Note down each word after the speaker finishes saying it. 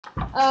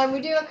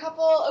We do a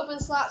couple open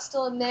slots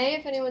still in May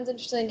if anyone's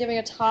interested in giving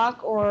a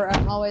talk, or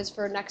always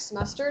for next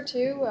semester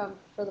too,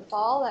 for the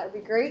fall. That would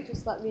be great.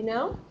 Just let me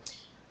know.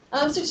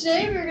 So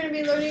today we're going to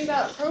be learning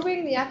about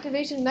probing the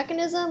activation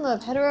mechanism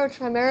of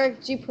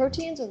heterotrimeric G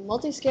proteins with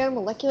multiscale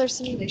molecular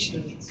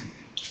simulations.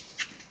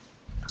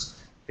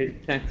 Okay,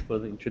 thanks for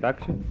the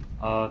introduction.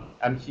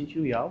 I'm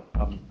Xinqiu Yao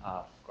from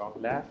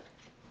Ground Lab,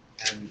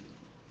 and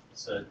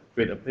it's a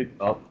great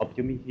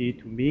opportunity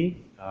to me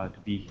to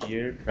be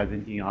here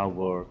presenting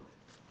our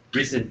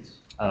recent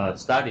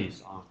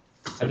studies on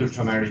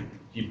heterotrimeric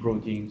G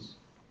proteins,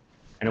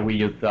 and we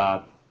use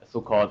a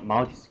so-called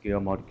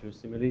multiscale molecular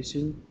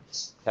simulation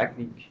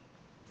technique.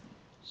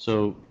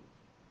 So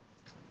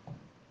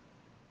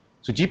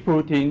G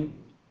protein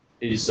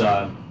is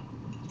kind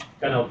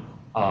of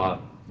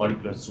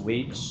molecular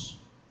switch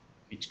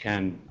which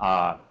can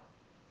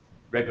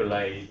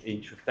regulate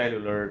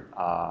intracellular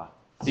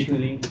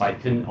signaling by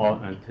turn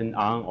on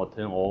or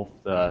turn off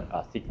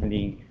the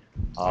signaling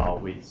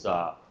with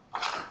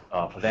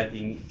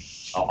presenting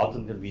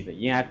alternately the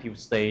inactive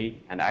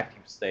state and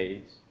active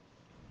state.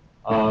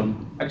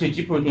 Actually,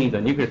 G protein is a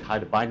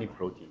nucleotide binding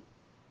protein.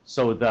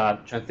 So the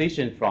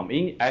transition from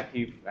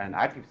inactive and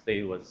active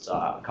state was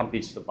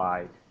accomplished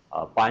by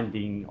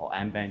binding or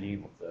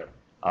unbinding of the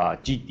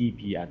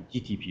GDP and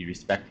GTP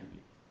respectively.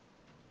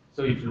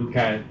 So if you look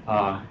at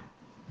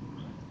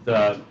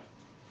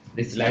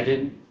this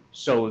legend,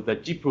 so the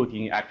G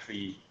protein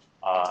actually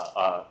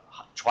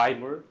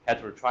trimer,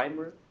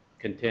 heterotrimer,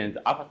 contains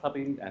alpha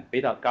subunit and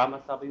beta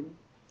gamma subunit.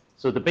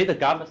 So the beta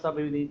gamma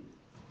subunit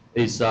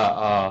is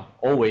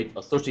always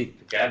associated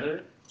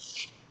together.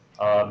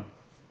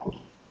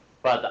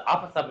 But the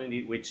alpha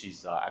subunit, which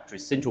is actually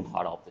central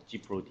part of the G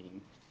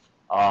protein,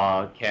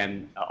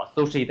 can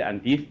associate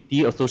and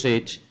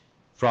de-associate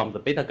from the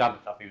beta gamma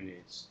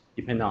subunits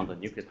depending on the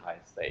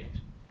nucleotide state.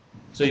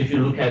 So if you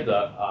look at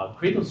the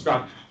crystal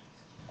structure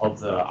of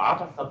the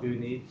alpha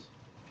subunit,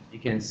 you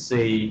can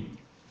see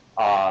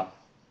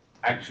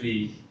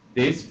actually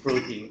this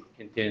protein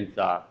contains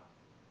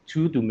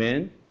two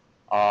domains.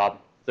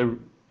 The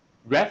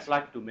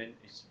red-like domain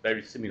is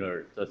very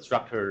similar. The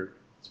structure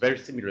is very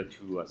similar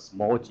to a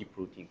small G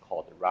protein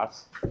called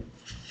RAS,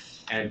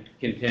 and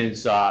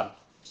contains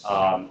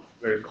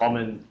very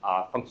common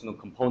functional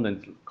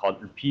component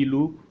called P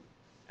loop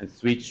and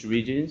switch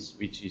regions,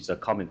 which is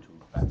common to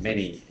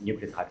many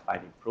nucleotide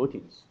binding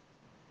proteins.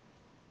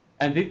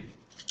 And this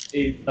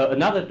is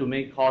another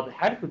domain called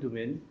helical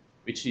domain,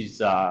 which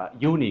is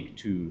unique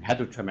to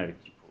heterotrimeric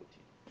G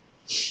protein.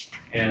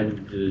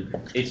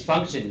 And its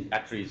function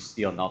actually is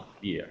still not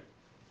clear.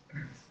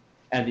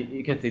 And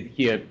you can see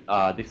here,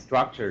 this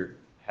structure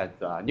has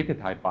a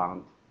nucleotide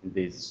bound in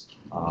this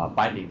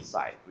binding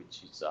site,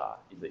 which is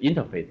in the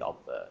interface of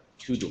the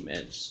two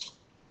domains.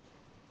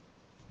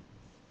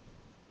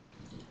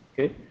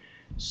 Okay,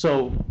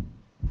 so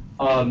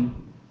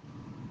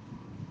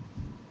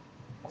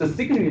the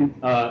signaling,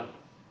 the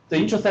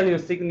intracellular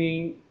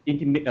signaling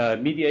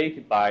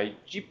mediated by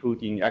G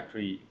protein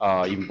actually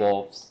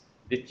involves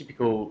the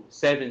typical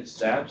 7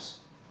 steps,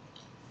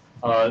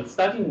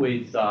 starting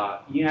with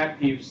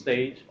inactive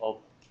state of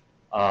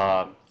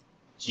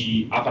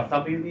G alpha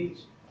subunit,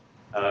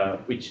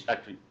 which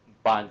actually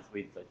binds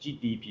with the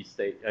GDP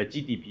state,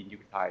 GDP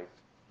nucleotide.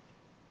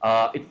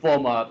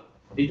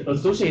 It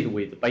associated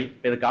with the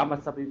beta gamma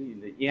subunit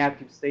in the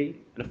inactive state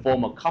and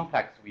form a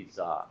complex with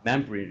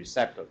membrane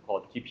receptor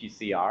called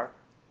GPCR.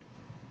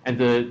 And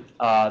the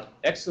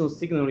external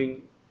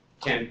signaling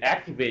can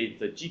activate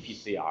the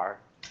GPCR,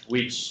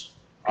 which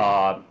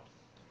cause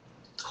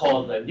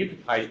the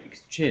nucleotide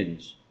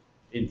exchange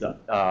in the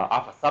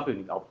alpha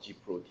subunit of G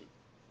protein.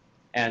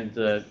 And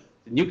the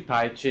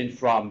nucleotide change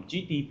from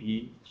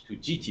GDP to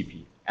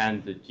GTP,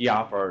 and the G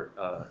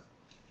alpha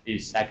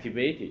is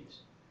activated.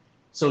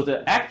 So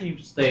the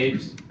active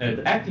state,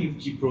 the active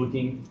G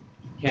protein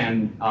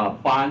can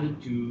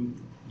bind to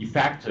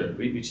effector,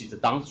 which is a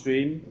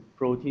downstream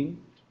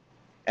protein,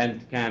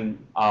 and can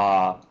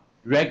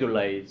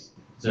regulate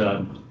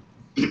the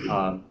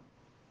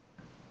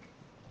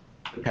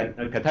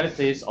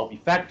catalysis of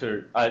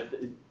effector,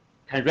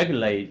 can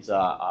regulate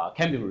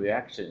chemical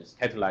reactions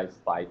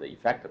catalyzed by the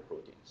effector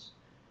proteins.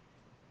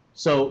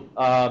 So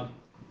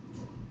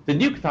the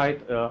nucleotide,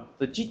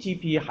 the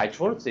GTP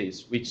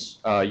hydrolysis, which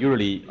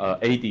usually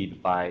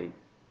aided by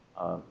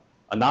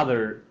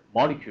another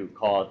molecule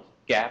called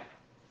GAP,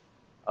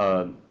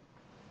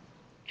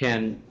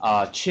 can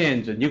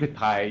change the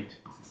nucleotide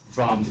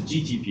from the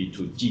GTP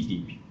to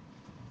GDP.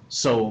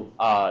 So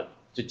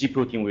the G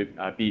protein will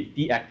be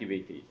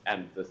deactivated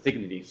and the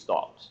signaling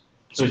stops.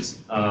 So it's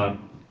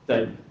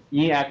the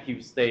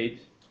inactive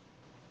state.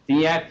 The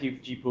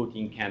inactive G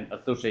protein can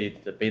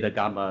associate the beta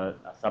gamma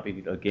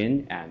subunit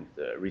again and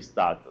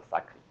restart the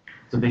cycling.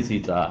 So this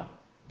is a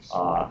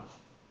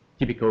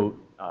typical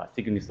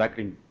signaling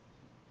cycling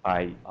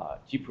by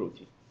G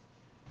protein.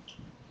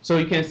 So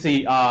you can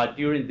see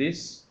during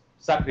this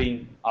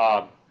cycling,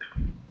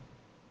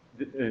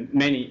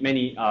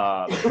 many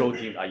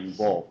proteins are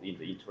involved in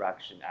the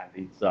interaction, and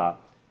it's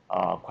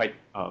quite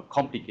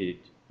complicated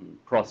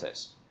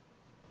process.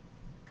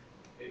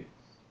 Okay.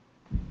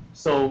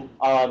 So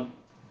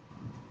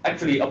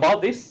actually,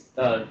 about this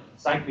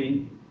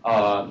cycling,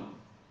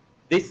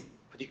 this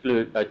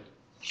particular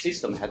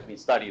system has been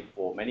studied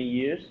for many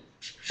years,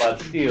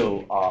 but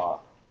still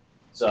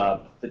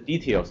the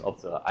details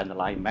of the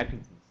underlying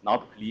mechanism is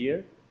not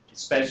clear,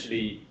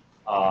 especially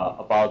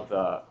about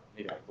the,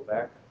 maybe I go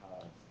back,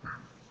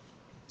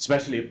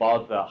 especially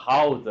about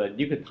how the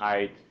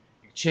nucleotide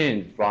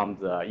exchange from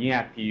the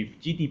inactive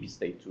GDP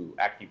state to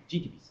active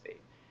GDP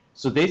state.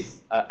 So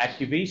this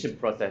activation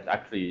process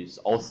actually is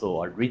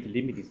also a rate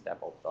limiting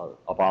step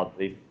about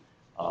this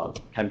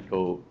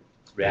chemical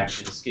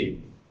reaction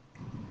scheme.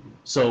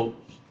 So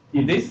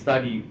in this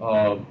study,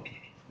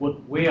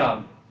 what we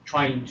are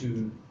trying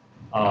to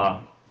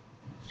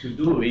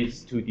do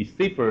is to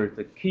decipher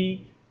the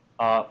key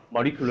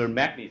molecular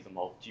mechanism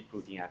of G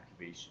protein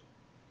activation.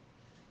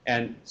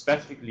 And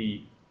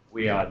specifically,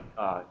 we are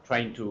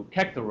trying to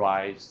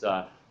characterize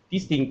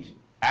distinct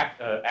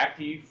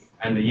active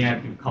and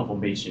inactive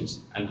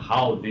conformations and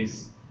how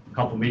this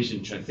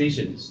conformation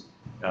transitions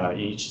in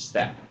each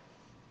step.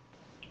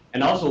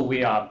 And also,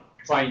 we are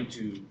trying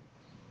to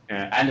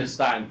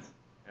understand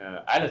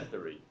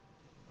allostery,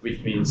 which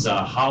means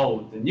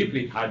how the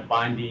nucleotide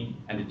binding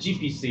and the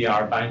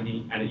GPCR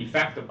binding and the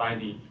effector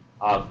binding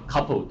are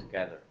coupled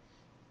together.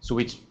 So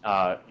which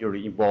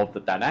usually involve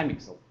the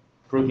dynamics of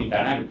protein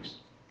dynamics.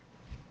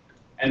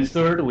 And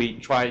third, we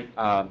try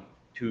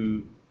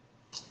to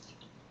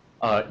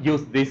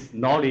use this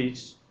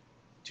knowledge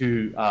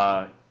to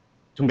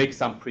make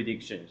some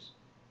predictions,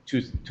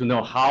 to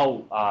know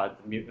how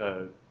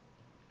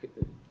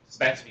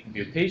specific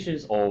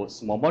mutations or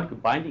small molecule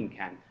binding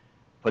can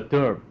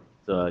perturb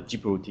the G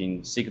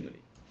protein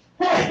signaling.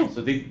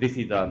 So this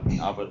is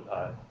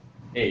our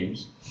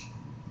aims.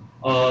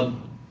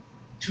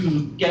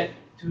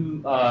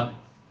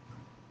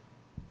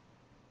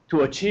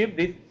 To achieve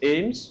these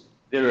aims,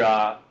 there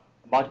are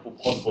multiple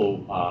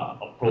possible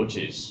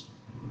approaches.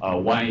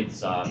 One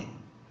is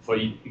for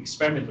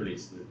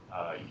experimentalists,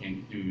 you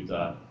can do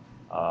the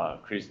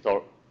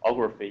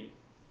crystallography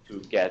to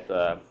get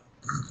the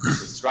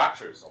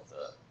structures of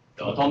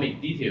the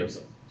atomic details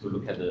to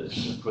look at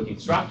the protein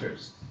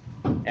structures.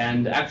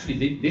 And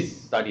actually,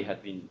 this study has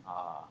been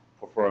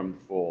performed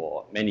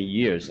for many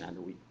years, and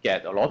we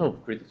get a lot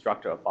of crystal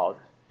structure about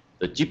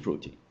the G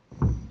protein.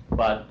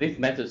 But this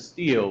method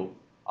still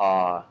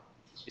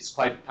is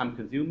quite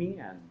time-consuming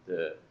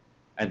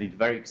and it's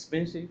very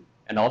expensive.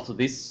 And also,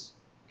 this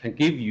can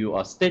give you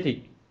a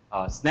static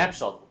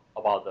snapshot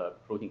about the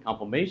protein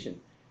conformation.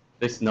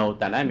 There's no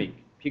dynamic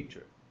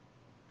picture.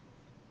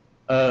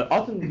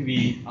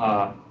 Alternatively,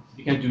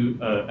 you can do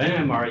an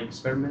NMR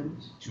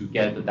experiment to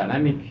get the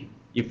dynamic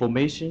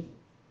information,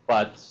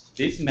 but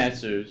these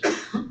methods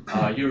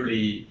are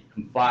usually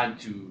confined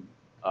to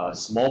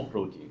small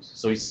proteins,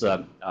 so it's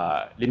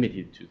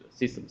limited to the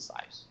system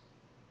size.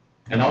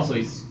 And also,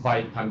 it's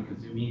quite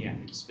time-consuming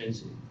and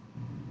expensive.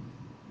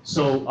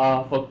 So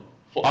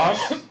for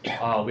us,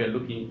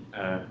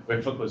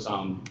 we're focused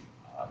on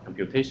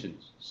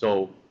computations.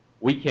 So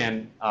we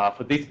can,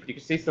 for this particular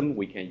system,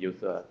 we can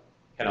use a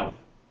kind of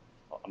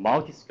a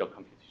multi-scale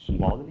computation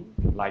modeling,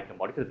 like a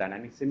molecular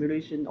dynamic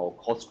simulation or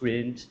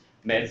coarse-grained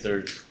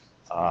methods,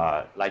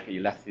 like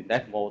elastic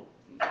network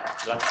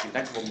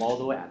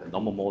model and a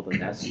normal model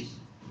analysis.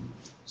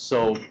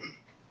 So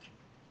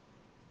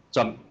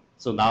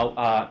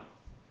now,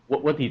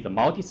 what is the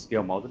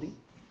multi-scale modeling?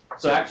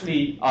 So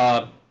actually,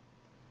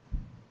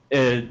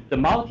 the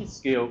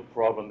multi-scale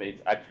problem is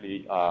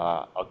actually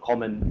a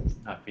common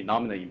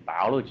phenomenon in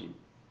biology,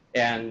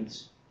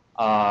 and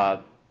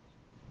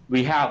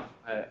we have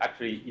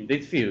actually in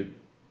this field,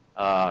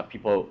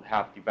 people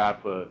have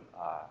developed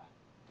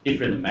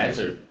different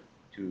methods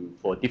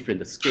for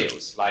different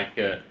scales. Like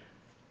this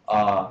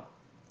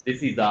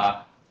is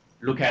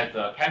look at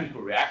the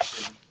chemical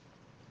reaction,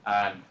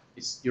 and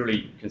it's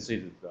usually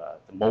considered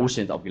the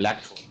motion of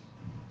electrons.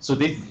 So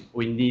this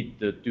we need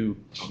to do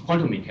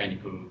quantum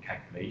mechanical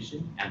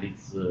calculation, and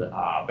it's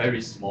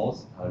very small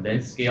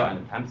length scale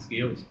and time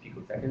scale is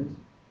picoseconds.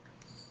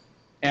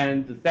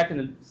 And the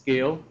second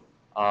scale,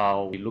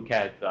 we look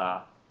at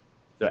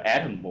the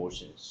atom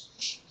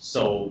motions.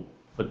 So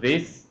for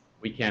this,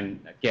 we can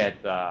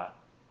get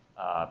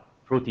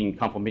protein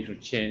conformational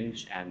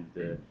change, and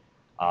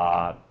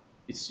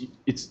it's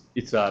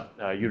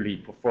usually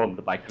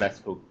performed by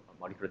classical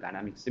molecular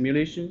dynamic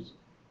simulations.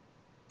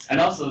 And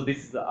also,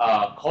 this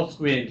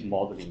coarse-grained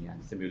modeling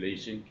and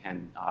simulation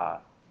can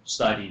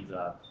study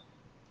the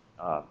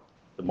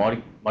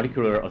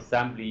molecular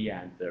assembly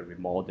and the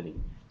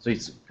remodeling. So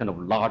it's kind of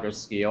larger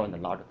scale and a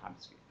larger time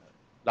scale,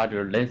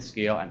 larger length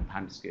scale and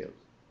time scales.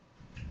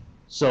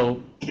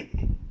 So,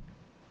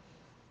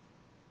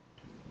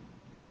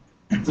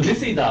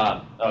 this is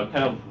a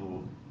kind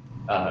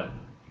of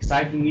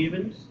exciting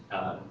event.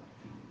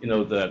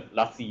 The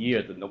last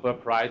year, the Nobel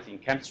Prize in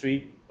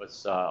Chemistry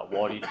was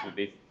awarded to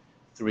these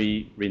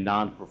 3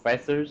 renowned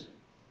professors,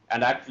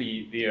 and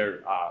actually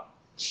their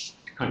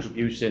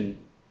contribution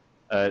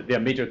their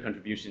major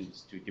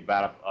contributions to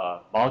develop a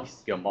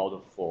multi-scale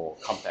model for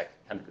complex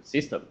chemical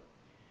system.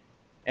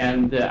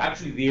 And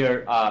actually,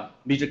 their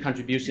major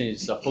contribution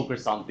is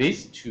focused on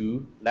these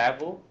two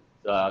levels,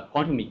 the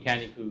quantum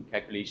mechanical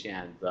calculation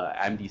and the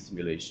MD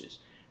simulations.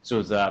 So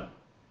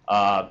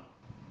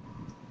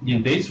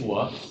in this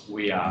work,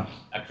 we are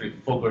actually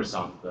focused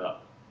on the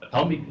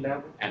atomic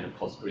level and the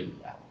coarse-grained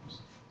levels.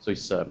 So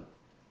it's a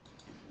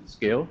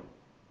scale.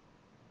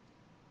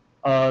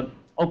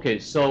 Okay,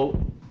 so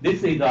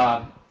this is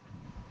the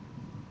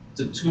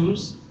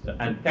tools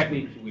and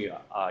techniques we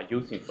are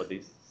using for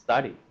this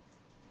study,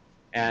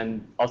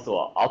 and also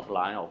an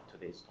outline of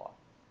today's talk.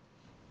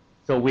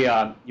 So we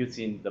are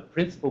using the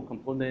principal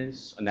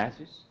components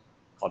analysis,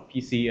 or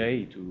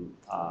PCA, to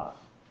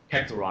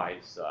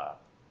characterize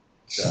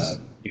the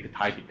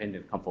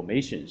nucleotide-dependent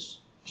conformations.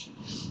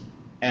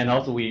 And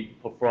also we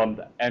performed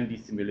the MD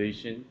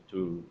simulation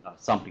to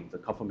sampling the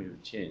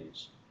conformational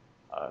change.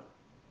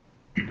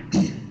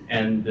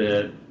 And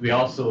we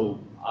also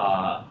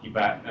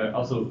applied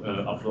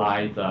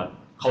the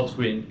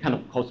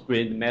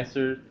coarse-grained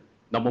method,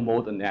 normal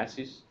mode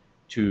analysis,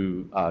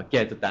 to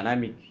get the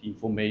dynamic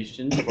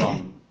information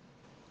from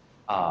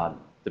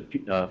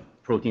the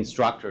protein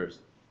structures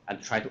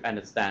and try to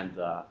understand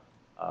the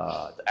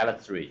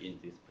electricity in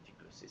these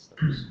particular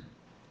systems.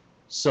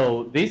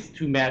 So these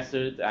two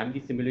methods, the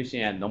MD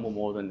simulation and normal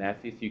mode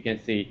analysis, you can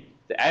see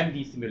the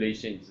MD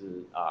simulation is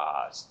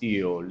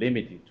still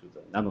limited to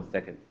the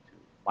nanosecond to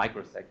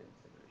microsecond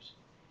simulation.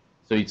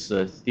 So it's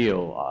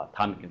still a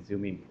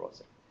time-consuming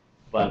process.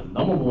 But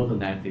normal mode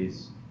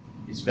analysis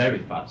is very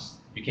fast.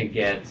 You can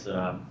get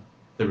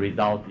the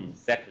result in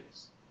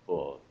seconds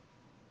for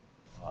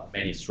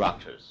many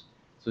structures.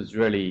 So it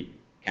really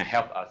can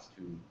help us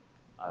to,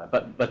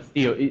 but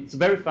still, it's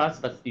very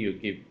fast, but still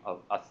give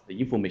us the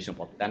information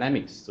about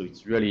dynamics. So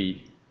it's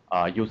really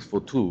a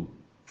useful tool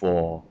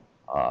for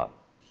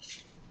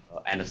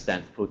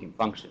understand protein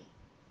function.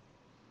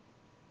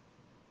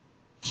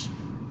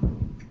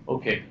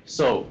 Okay,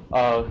 so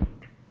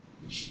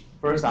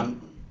first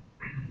I'm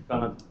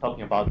gonna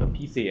talking about the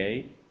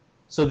PCA.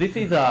 So this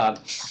is a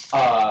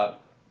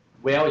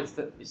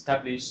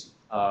well-established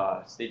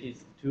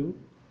statistics tool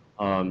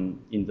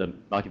in the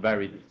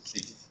multivariate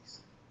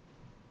statistics,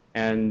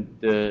 and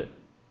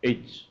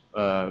it's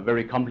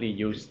very commonly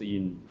used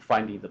in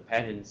finding the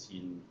patterns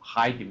in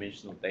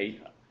high-dimensional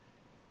data.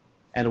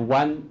 And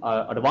one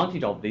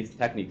advantage of these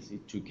techniques is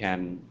to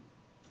can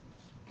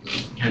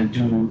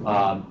do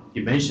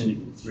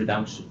dimension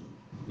reduction.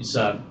 It's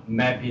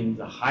mapping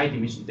the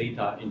high-dimensional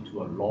data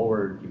into a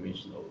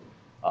lower-dimensional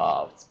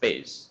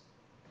space,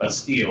 but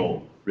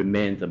still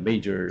remain the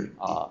major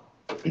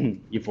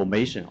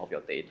information of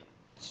your data.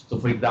 So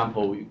for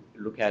example, you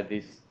look at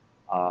this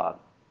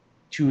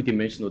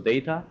two-dimensional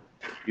data,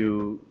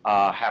 you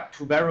have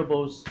two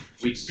variables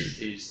which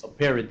is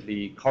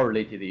apparently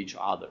correlated to each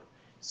other.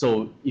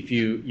 So if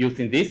you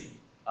using this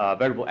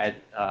variable as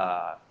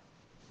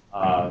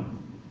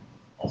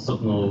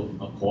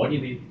orthogonal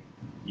coordinate,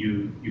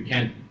 you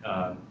can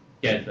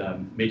get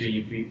major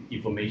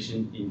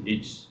information in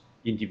each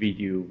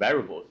individual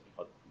variables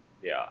because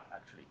they are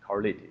actually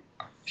correlated.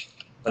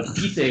 But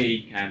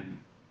PCA can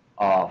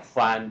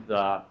find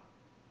the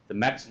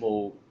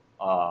maximal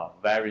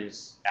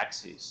variance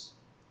axis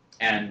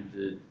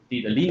and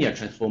did a linear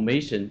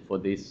transformation for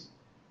these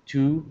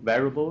two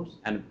variables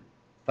and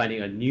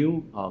finding a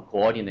new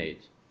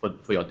coordinate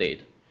for your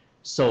data.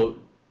 So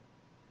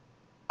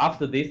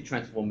after this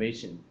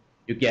transformation,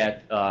 you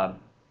get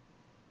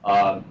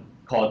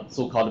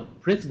so-called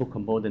principal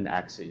component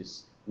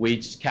axis,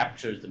 which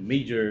captures the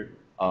major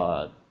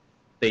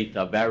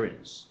data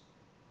variance.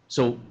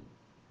 So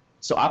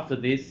after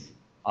this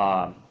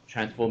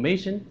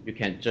transformation, you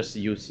can just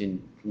use in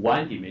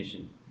one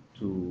dimension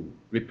to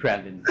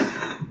represent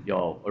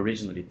your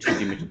originally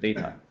two-dimensional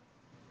data,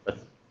 but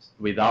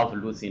without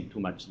losing too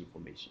much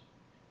information.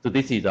 So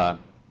this is a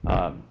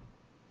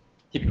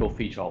typical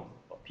feature of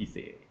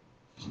PCA.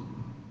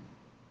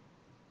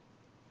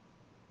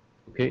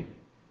 Okay,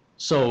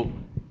 so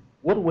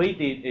what we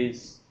did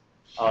is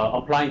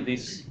applying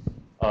this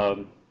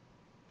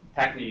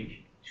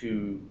technique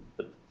to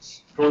the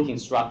protein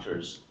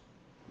structures.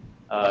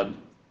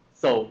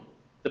 So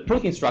the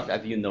protein structure,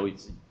 as you know,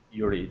 it's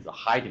usually a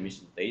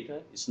high-dimensional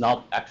data. It's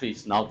not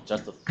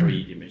just a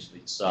three-dimensional.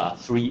 It's a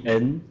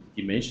 3n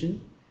dimension.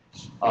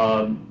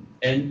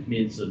 N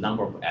means the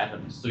number of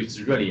atoms, so it's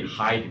really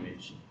high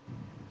dimension.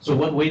 So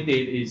what we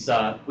did is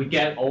we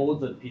get all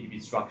the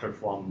PDB structure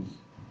from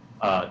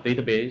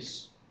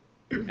database,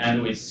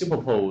 and we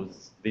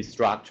superpose these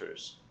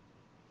structures,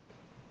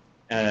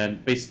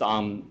 and based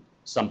on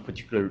some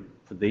particular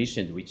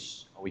positions,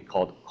 which we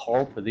call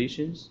core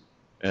positions.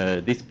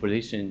 This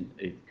position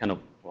is kind of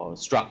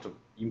structure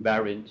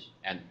invariant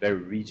and very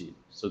rigid.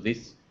 So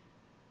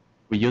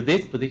we use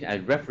this position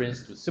as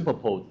reference to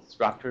superpose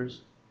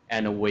structures,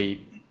 and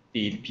we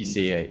did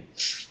PCA,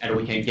 and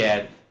we can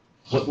get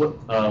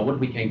what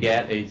we can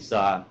get is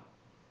the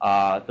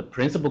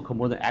principal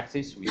component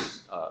axis, which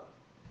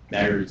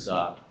measures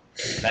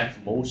length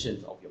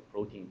motions of your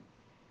protein,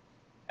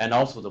 and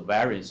also the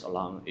variance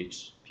along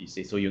each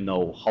PC, so you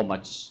know how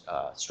much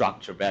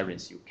structure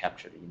variance you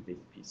captured in this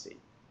PC.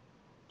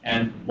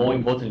 And more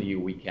importantly,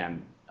 we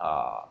can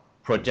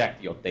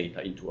project your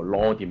data into a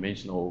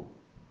low-dimensional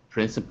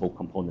principal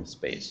component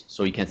space,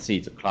 so you can see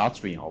the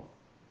clustering of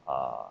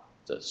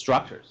the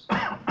structures.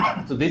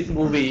 So this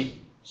movie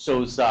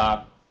shows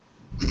the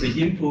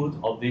input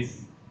of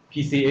this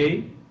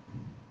PCA.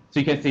 So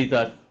you can see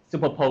the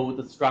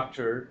superposed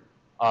structure.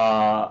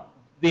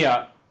 They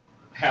have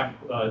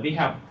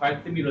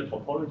quite similar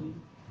topology,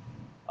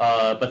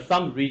 but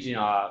some regions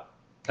are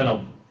kind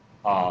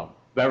of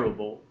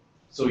variable.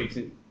 So you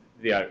can,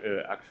 they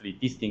are actually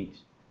distinct.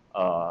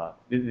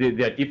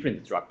 They are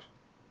different structures.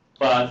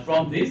 But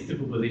from this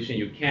superposition,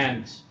 you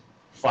can't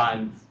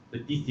find the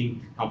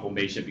distinct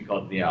conformation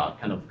because they are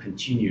kind of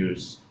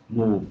continuous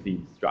move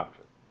in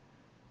structure.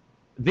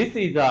 This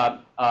is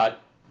the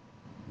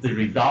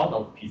result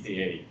of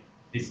PCA.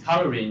 This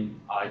coloring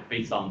is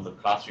based on the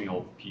clustering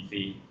of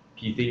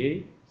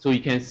PCA. So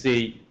you can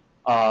see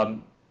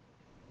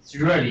it's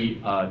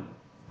really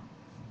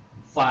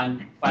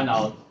find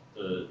out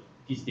the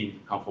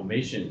distinct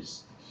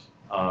conformations.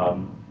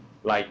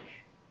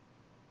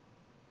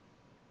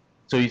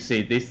 So you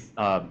see this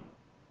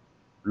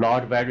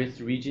large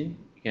variance region,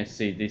 you can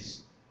see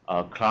this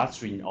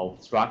clustering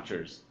of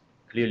structures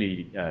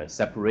clearly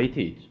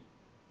separated.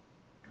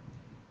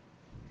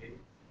 Okay.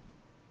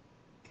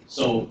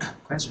 So,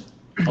 question.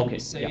 Okay.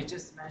 So yeah. you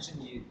just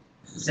mentioned you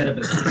set up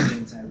a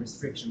gradient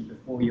restriction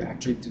before you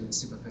actually do the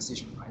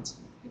superposition, right?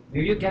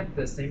 Will you get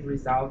the same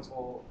result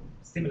or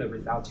similar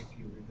result if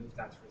you remove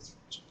that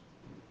restriction?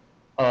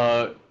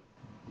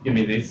 You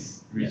mean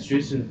this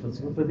restriction for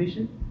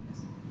superposition?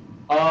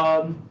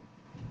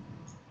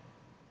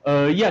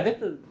 Yeah,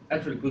 that's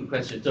actually a good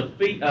question.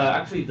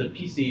 Actually, the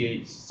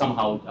PCA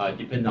somehow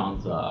depends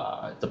on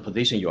the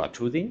position you are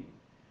choosing.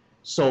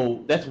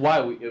 So that's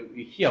why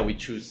here we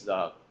choose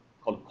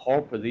called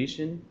core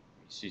position,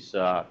 which is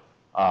try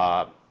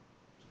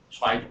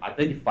to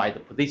identify the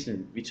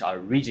position which are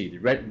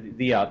rigid.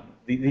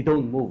 They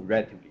don't move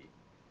relatively.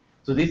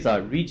 So these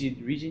are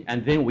rigid region,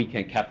 and then we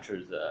can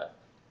capture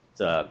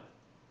the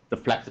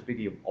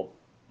flexibility of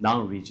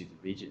non-rigid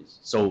regions.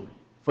 So,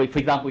 for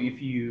example,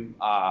 if you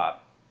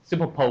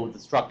superpose the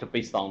structure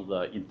based on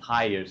the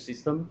entire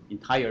system,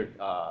 entire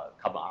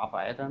carbon alpha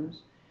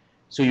atoms,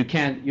 so you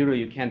can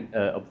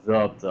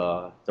observe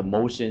the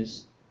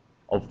motions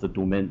of the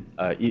domain.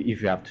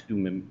 If you have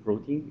two-domain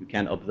protein, you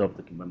can observe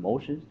the domain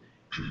motions.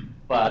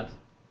 But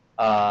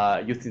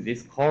using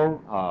this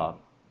core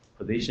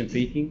position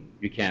fitting,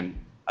 you can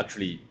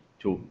actually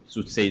to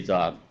say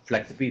the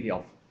flexibility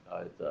of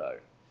the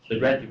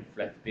relative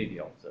flexibility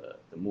of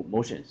the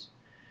motions.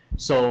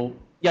 So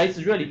yeah,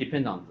 it's really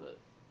depends on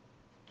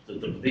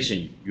the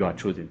position you are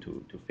choosing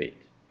to fit.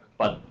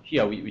 But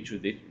here we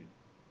choose this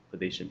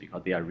position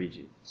because they are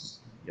rigid.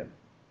 Yeah.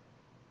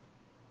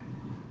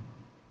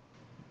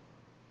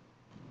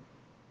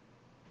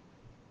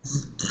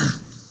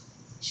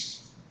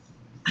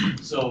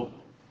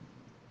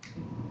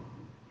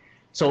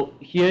 So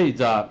here is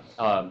the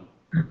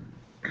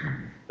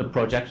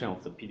projection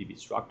of the PDB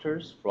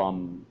structures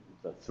from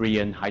the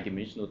 3N high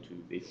dimensional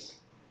to this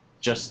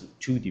just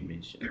 2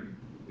 dimension.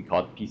 We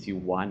call it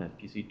PC1 and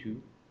PC2.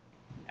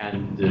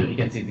 And you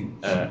can see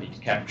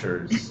it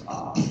captures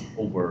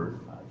over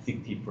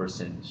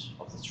 60%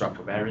 of the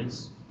structural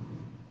variance.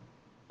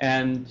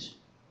 And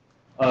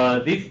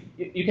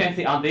you can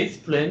see on this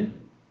plane,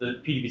 the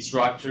PDB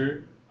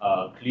structure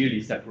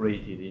clearly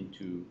separated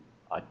into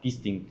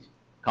distinct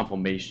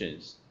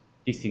conformations,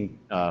 distinct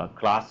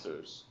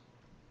clusters.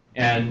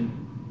 And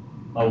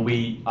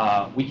we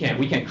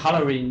can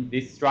color in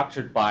this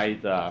structure by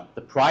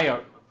the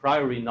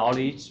priori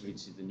knowledge,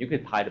 which is the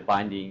nucleotide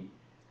binding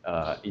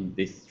in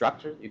this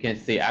structure. You can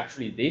see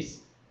actually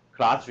this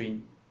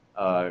clustering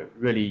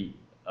really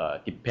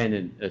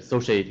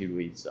associated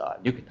with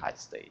nucleotide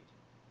state.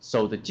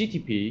 So the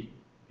GTP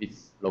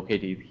is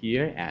located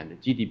here, and the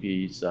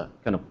GDP is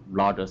kind of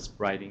larger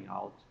spreading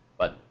out,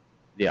 but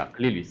they are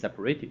clearly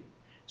separated.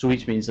 So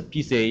which means the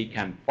PCA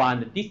can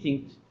find a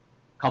distinct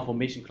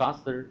conformation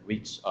cluster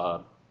which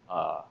are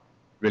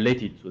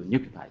related to the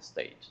nucleotide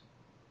state.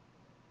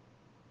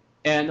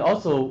 And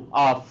also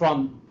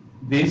from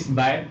this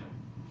map,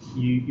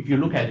 if you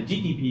look at the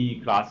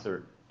GDP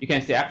cluster, you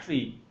can see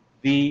actually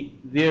they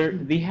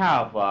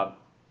have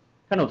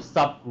kind of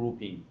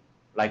subgrouping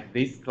like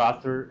this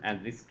cluster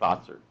and this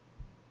cluster.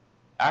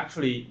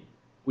 Actually,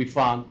 we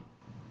found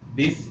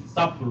this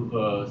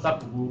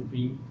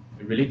subgrouping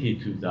related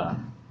to the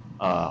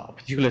a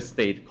particular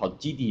state called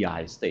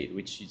GDI state,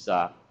 which is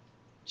a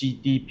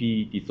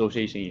GDP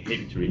dissociation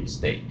inhibitory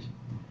state.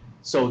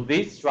 So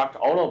this structure,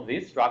 all of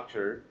this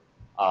structure,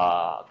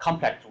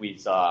 complex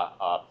with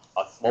a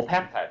small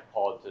peptide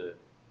called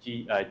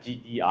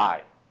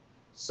GDI.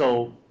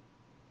 So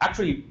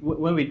actually,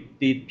 when we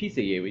did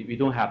PCA, we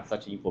don't have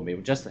such information.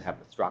 We just have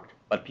the structure.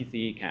 But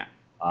PCA can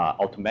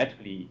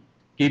automatically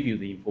give you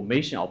the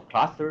information of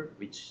cluster,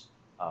 which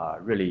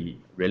really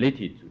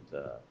related to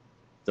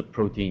the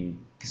protein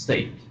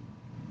state.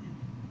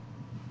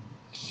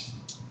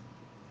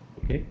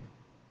 Okay.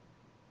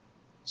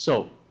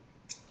 So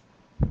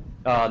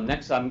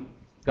next I'm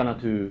gonna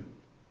to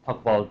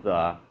talk about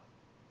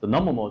the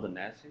normal mode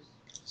analysis.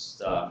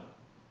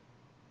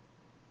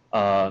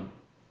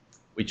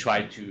 We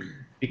try to,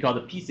 because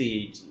the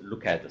PCA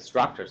look at the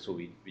structure, so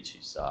which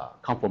is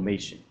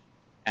conformation,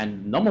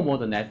 and normal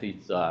mode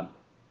analysis is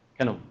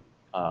kind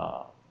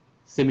of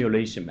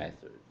simulation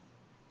method,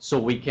 so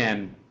we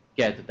can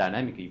get a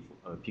dynamic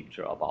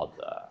picture about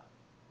the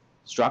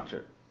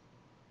structure.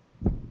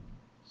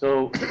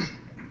 So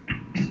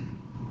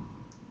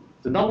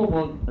the normal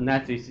mode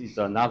analysis is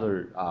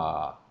another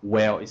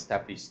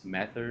well-established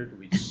method,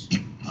 which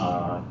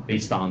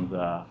based on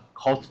the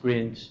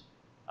coarse-grained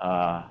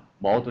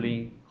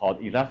modeling called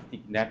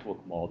elastic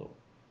network model.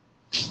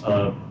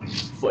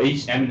 For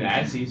each amino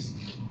acid,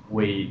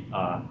 we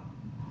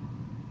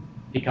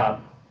pick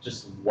up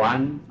just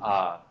one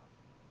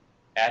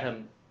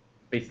atom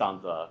based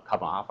on the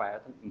carbon alpha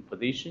atom in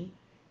position.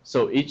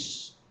 So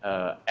each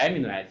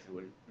amino acid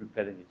will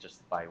represent it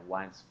just by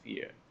one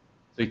sphere.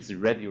 So it's a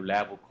radial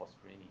level coarse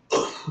graining.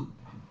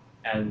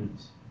 And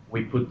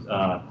we put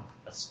a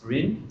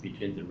screen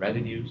between the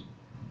residues.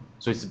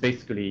 So it's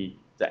basically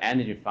the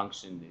energy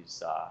function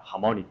is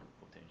harmonic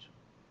potential.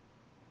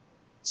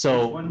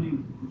 So which one do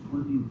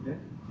you pick?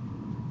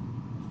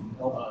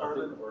 Alpha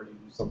carbon, or do you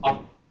use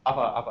something?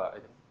 Alpha.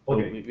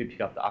 Okay. So we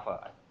pick up the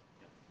alpha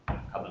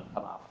carbon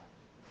alpha.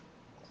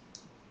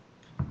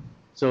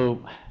 So,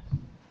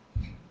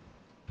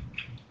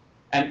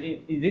 and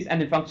in this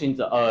energy function,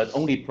 the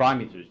only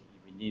parameters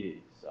we need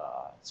is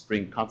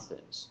spring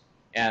constants.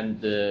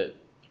 And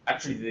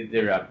actually,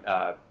 there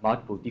are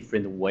multiple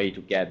different ways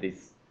to get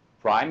these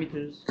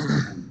parameters.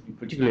 In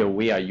particular,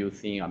 we are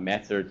using a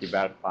method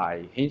developed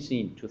by Xinqiu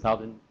in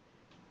 2000.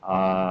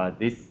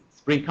 This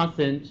spring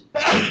constant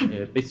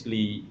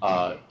basically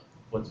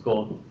what's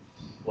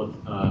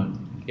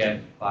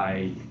get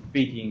by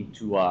fitting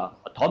to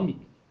atomic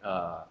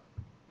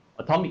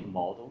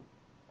model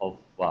of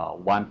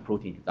one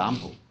protein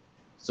example.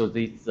 So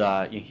this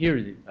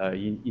inherent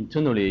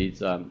internally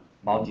is a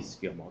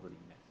multiscale modeling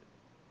method.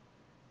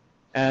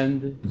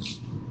 And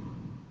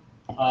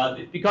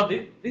because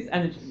this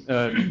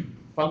energy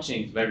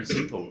function is very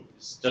simple,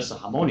 it's just a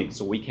harmonic,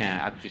 so we can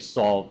actually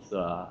solve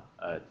the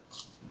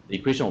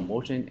equation of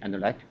motion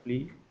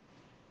analytically.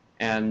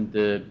 And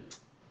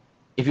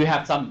if you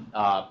have some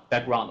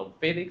background of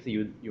physics,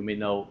 you may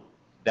know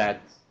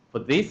that for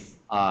this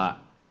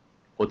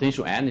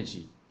potential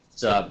energy,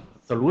 the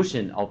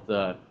solution of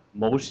the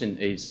motion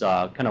is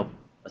kind of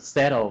a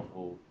set of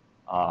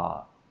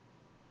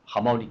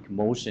harmonic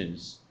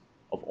motions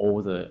of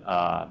all the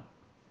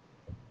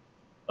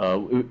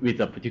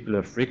with a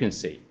particular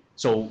frequency.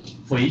 So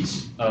for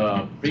each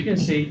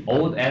frequency,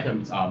 all the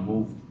atoms are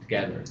moved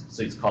together.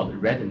 So it's called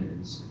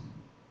resonance.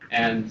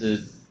 And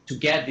to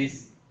get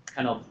this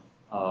kind of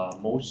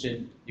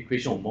motion,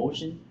 equation of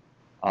motion,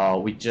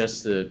 we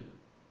just to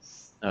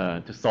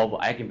solve the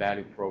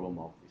eigenvalue problem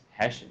of this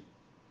hashing.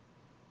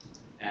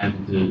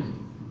 And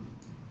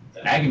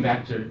the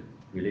eigenvector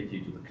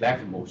related to the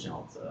collective motion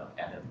of the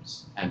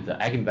atoms, and the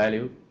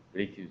eigenvalue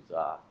related to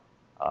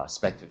the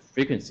spectral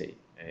frequency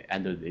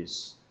under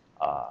these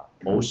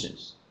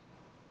motions.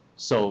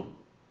 So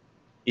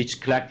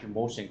each collective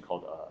motion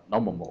called a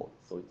normal mode.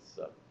 So it's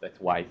that's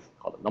why it's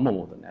called a normal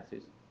mode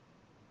analysis.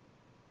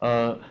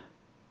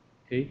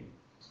 Okay.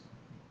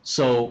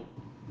 So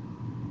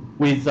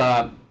with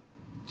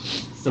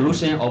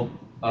solution of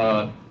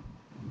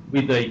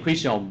with the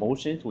equation of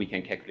motions, we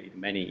can calculate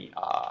many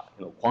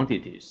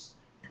quantities,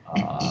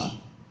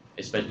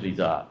 especially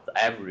the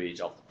average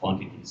of the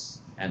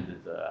quantities and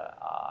the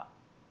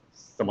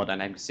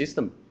thermodynamic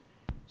system.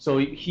 So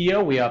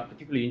here we are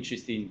particularly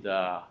interested in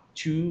the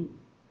two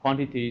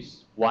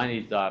quantities. One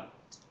is the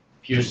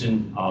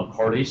Pearson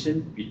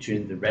correlation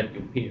between the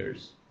radical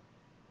pairs.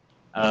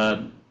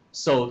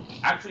 So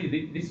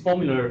actually, this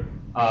formula,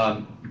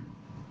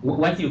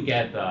 once you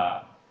get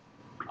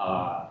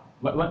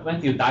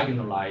once you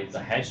diagonalize the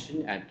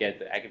hashing and get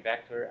the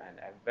eigenvector and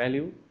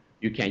eigenvalue,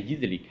 you can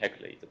easily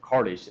calculate the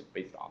correlation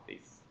based on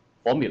these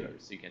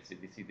formulas. So you can see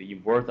this is the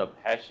inverse of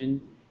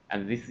hashing,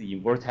 and this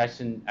inverse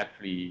hashing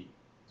actually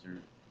is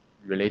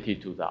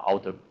related to the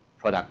outer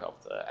product of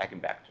the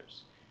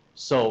eigenvectors.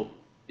 So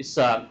it's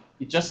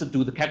you just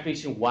do the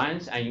calculation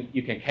once, and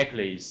you can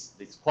calculate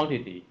this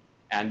quantity,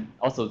 and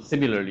also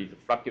similarly the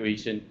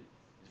fluctuation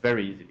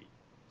very easily.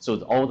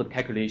 So all the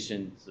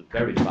calculations are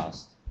very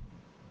fast.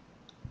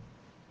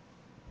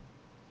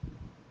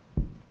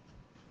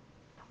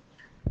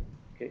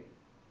 Okay.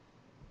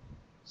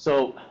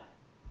 So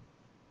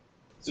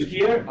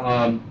here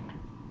I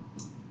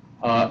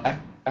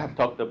have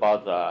talked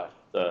about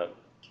the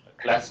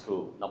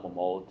classical normal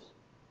mode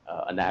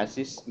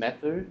analysis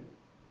method.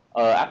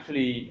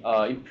 Actually,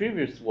 in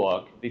previous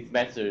work, this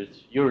method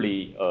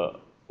usually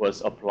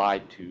was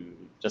applied to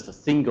just a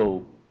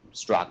single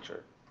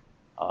structure,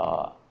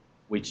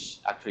 which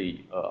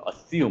actually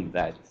assumed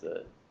that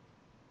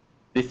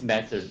this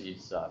method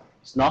is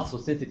it's not so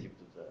sensitive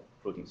to the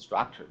protein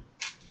structure.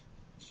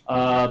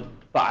 But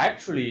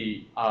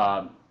actually,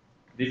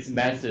 this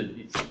method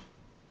is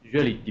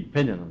really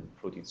dependent on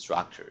protein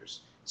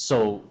structures.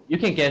 So you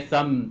can get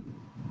some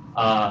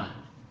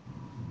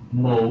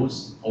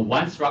modes of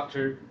one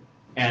structure,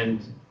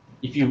 and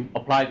if you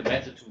apply the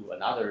method to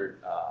another,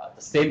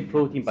 the same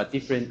protein but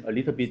different, a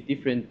little bit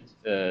different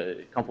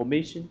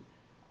conformation,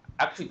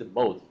 actually the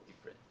mode is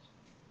different.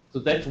 So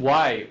that's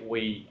why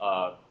we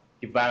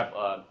develop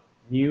a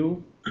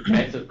new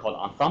method called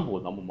ensemble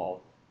normal mode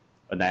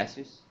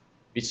analysis,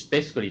 which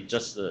basically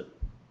just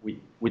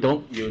we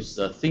don't use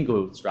a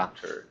single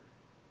structure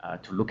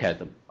to look at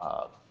the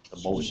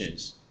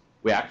motions.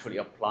 We actually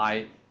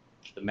apply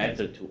the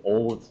method to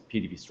all the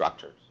PDB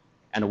structures.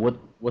 And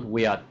what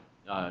we are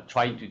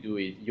trying to do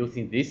is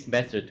using this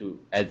method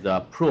as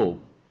a probe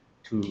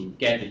to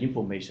get the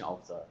information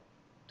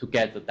to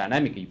get the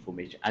dynamic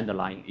information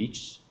underlying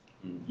each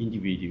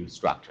individual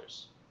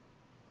structures.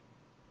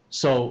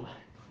 So,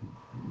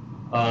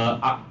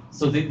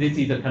 this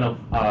is a kind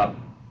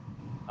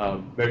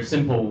of very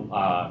simple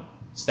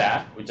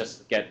step. We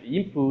just get the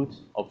input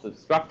of the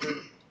structure,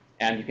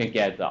 and you can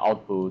get the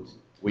output,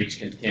 which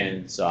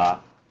contains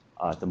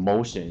the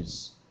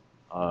motions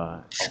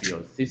of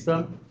your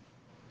system.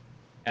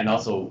 And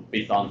also,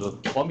 based on the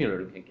formula,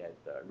 you can get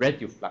the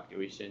radial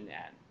fluctuation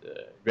and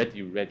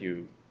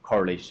radial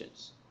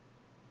correlations.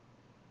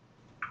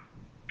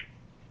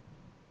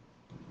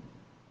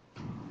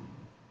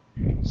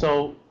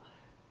 So,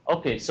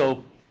 okay,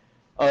 so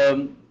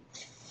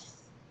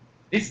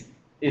this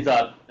is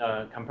a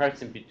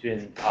comparison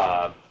between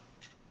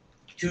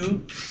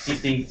two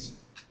distinct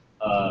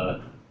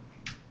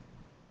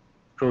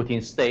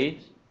protein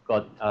states.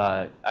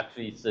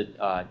 Actually, it's a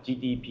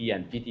GDP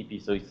and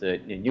GTP, so it's a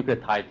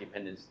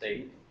nucleotide-dependent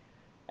state.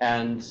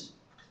 And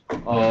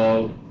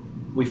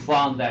we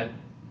found that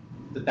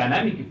the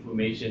dynamic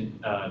information,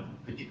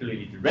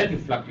 particularly the radial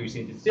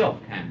fluctuation itself,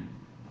 can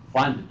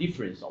find the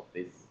difference of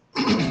these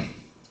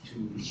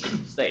two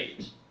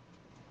states.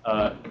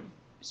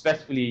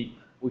 Especially,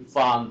 we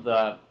found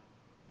the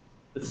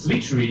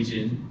switch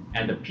region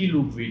and the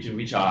P-loop region,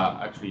 which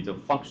are actually the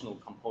functional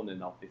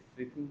component of this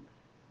system,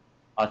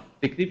 are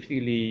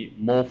significantly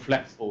more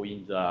flexible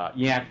in the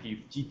inactive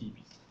GDP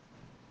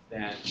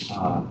than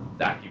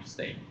the active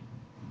state.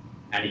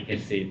 And you can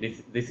see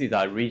this is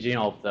a region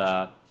of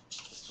the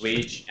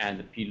switch and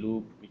the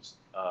P-loop, which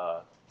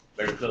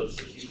very close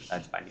to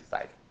the binding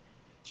site.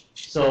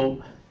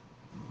 So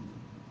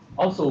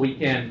also we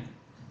can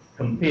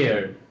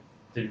compare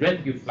the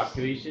radial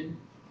fluctuation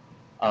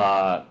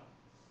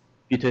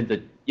between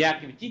the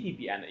inactive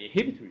GDP and the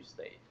inhibitory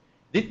state.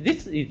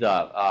 This is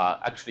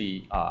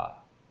actually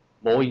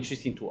more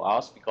interesting to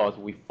us because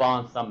we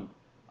found some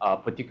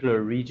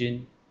particular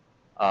region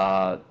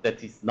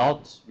that is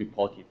not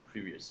reported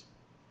previously.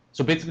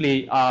 So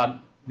basically,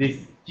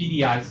 this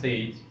GDI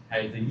state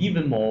has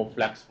even more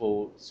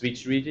flexible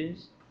switch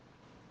regions,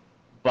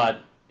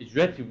 but it's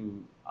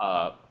relatively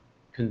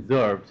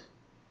conserved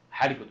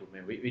helical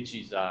domain, which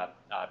is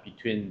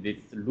between this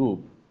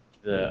loop,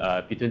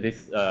 between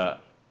this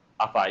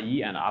alpha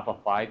E and alpha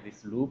 5,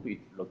 this loop is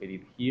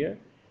located here.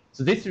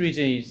 So this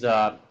region is,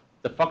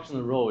 the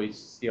functional role is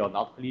still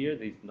not clear.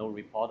 There is no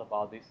report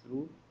about this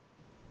loop.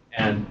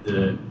 And,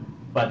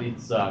 but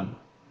it's,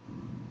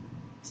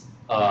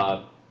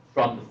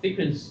 from the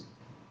sequence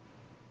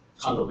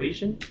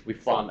conservation, we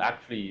found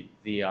actually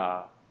there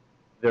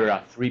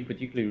are three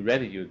particular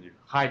residues that are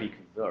highly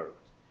conserved.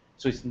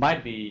 So it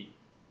might be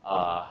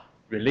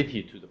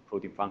related to the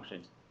protein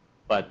function,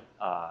 but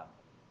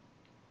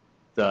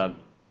the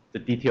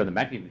detail of the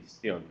mechanism is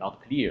still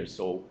not clear.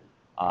 So,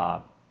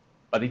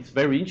 but it's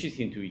very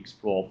interesting to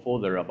explore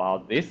further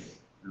about this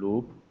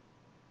loop,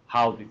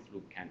 how this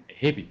loop can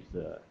inhibit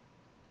the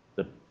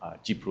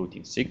G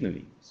protein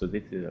signaling. So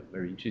this is a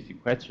very interesting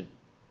question.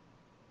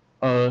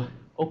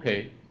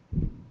 Okay.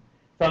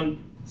 So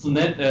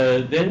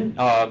then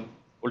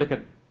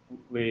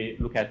we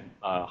look at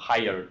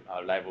higher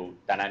level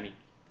dynamic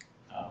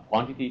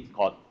quantities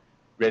called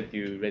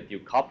radial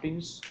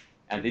couplings,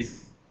 and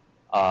this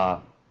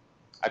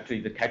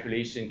actually the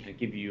calculation can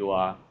give you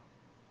a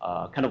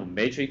kind of a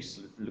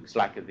matrix looks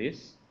like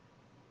this.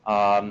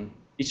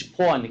 Each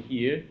point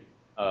here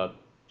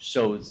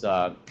shows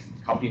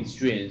coupling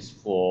strings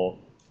for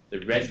the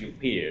radial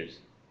pairs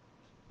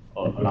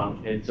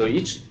along, and so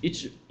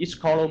each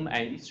column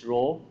and each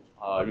row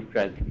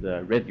represent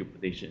the radial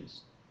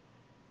positions.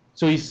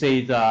 So you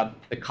see the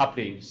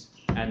couplings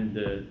and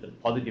the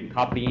positive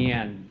coupling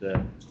and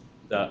the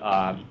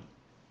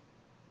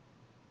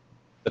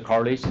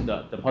correlation,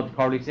 the positive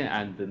correlation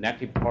and the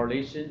negative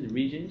correlation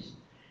regions.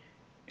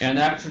 And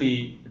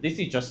actually, this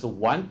is just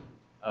one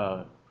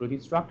protein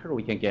structure.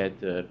 We can get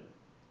for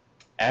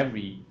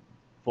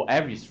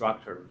every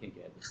structure, we can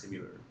get a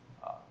similar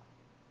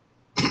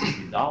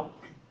result.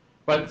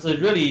 But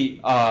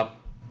really,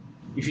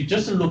 if you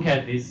just look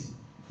at this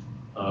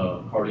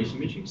correlation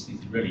matrix,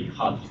 it's really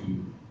hard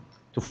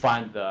to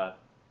find the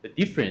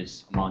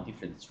difference among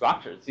different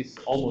structures. It's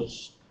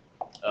almost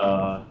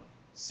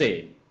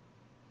same.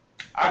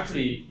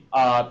 Actually,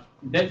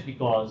 that's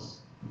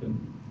because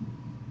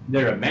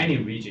there are many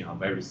regions are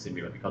very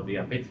similar because they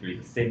are basically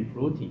the same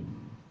protein,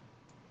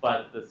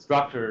 but the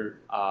structure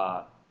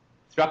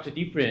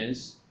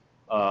difference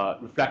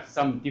reflects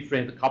some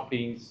different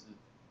couplings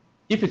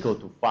difficult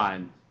to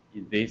find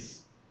in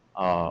this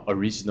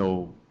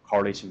original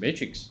correlation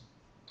matrix.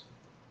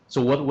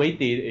 So what we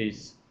did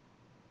is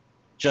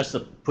just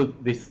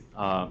put this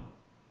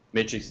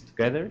matrix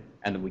together,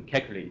 and we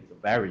calculate the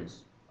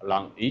variance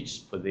along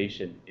each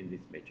position in this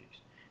matrix.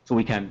 So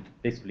we can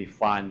basically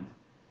find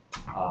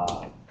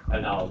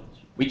out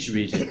which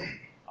regions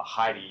are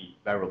highly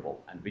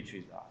variable and which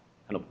is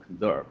kind of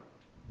conserved.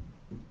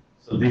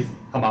 So this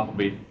come up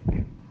with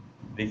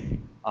this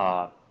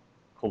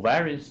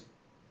covariance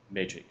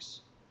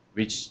matrix,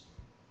 which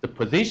the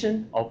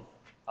position of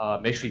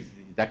matrix is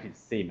exactly the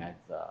same as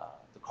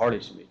the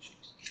correlation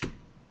matrix.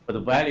 But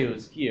the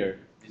values here,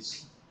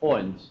 this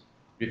point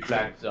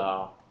reflects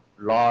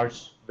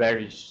large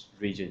various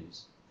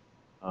regions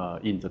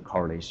in the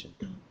correlation.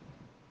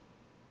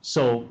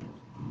 So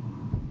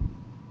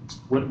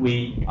what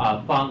we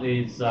found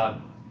is the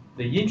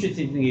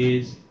interesting thing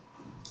is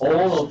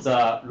all of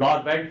the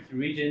large various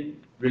regions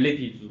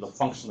related to the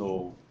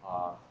functional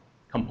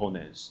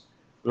components.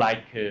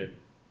 Like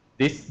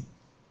this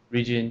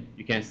region,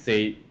 you can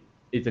say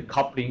is a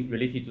coupling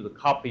related to the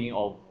coupling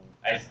of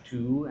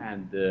S2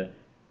 and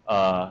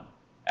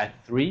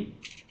S3,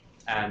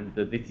 and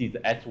this is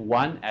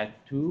S1,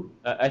 S2,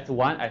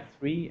 S1,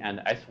 S3, and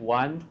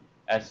S1,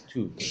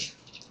 S2.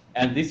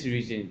 And this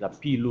region is a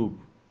P loop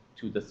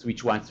to the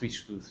switch 1,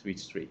 switch 2,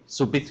 switch 3.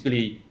 So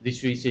basically,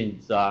 this region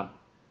is the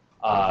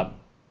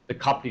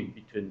coupling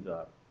between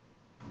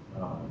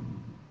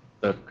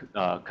the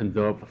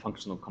conserved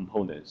functional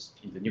components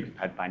in the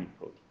nucleotide binding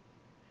protein.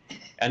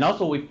 And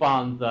also we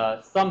found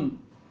some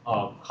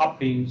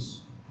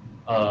couplings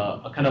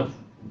are kind of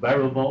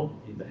variable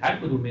in the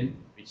heterodomain,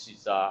 which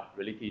is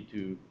related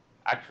to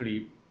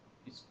actually,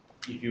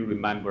 if you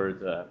remember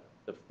the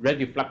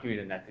radio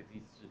fluctuator analysis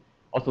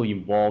also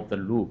involved the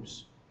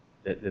loops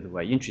that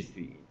we're interested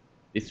in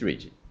this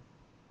region.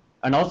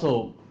 And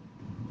also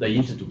the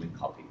interdomain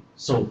coupling.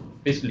 So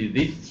basically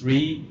these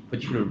three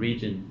particular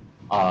regions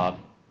are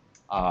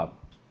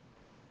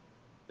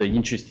the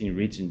interesting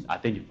regions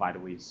identified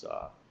with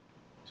to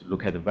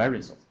look at the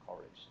variance of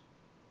correlation.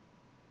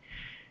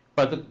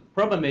 But the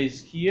problem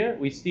is here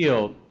we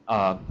still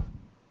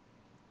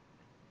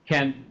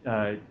can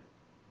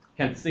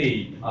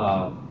see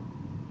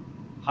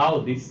how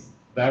these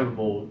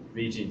variable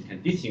regions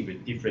can distinguish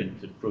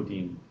different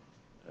protein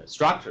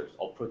structures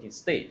or protein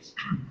states.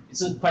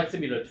 It's quite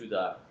similar to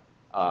the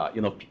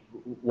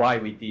why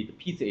we did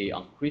PCA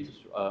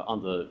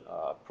on the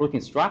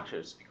protein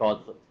structures, because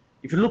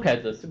if you look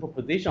at the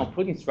superposition of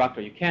protein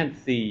structure, you can't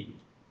see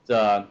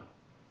the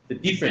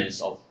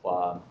difference of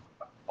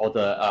or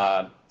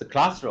the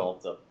cluster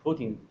of the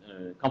protein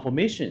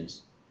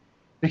conformations.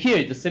 But here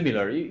it's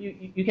similar.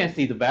 You can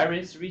see the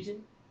variance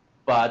region,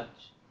 but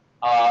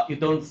you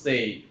don't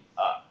say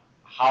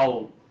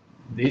how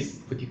this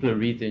particular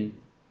region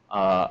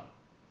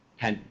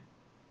can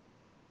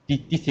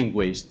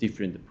distinguish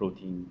different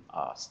protein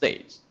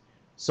states.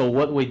 So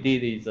what we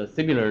did is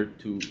similar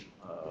to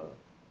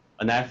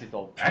analysis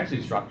of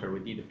axis structure. We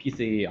did a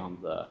PCA on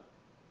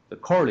the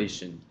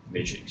correlation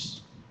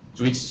matrix,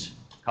 which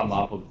come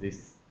up with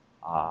this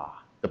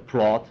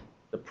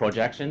the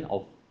projection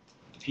of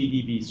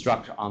PDB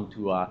structure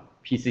onto a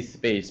PC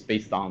space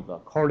based on the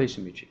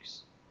correlation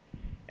matrix.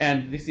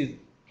 And this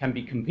can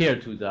be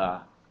compared to the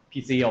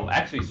PCA of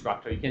axis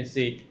structure. You can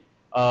see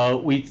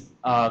with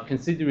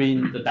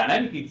considering the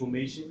dynamic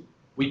information,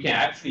 we can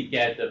actually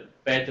get a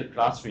better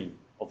clustering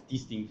of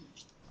distinct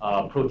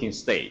protein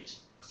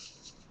states.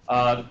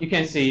 You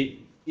can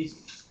see,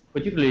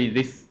 particularly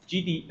this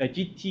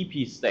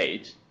GTP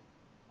state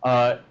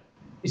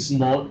is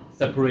more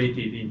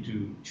separated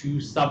into two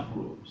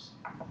subgroups.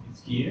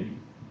 It's here.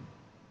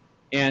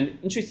 And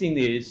interesting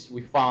is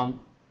we found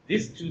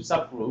these two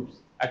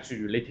subgroups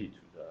actually related to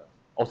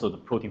also the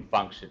protein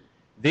function.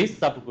 This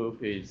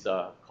subgroup is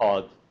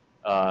called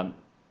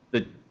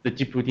the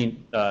G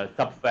protein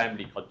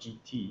subfamily called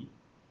GT,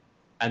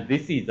 and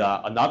this is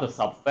another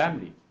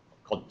subfamily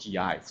called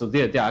GI. So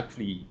they're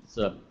actually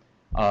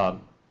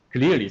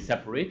clearly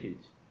separated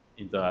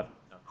in the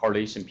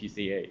correlation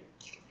PCA.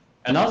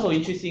 And also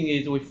interesting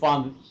is we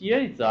found here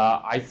is an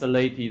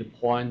isolated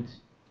point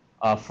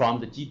from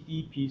the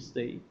GDP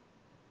state,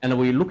 and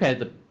we look at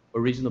the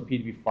original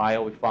PDB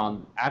file. We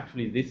found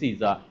actually this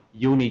is a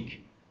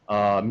unique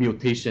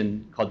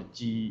mutation called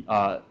G.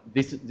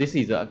 This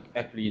is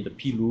actually in the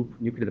P loop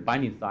nucleotide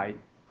binding site.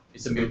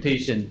 It's a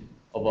mutation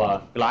of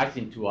a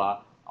glycine to a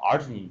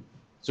arginine.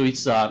 So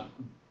it's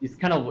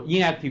kind of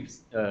inactive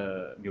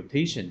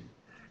mutation.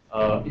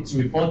 It's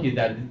reported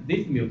that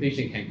this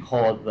mutation can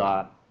cause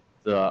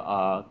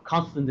the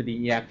constantly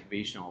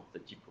inactivation of the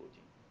G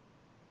protein.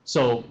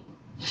 So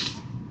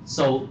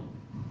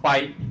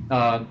by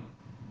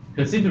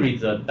considering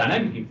the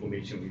dynamic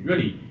information, we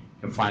really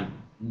can find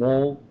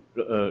more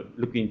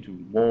look into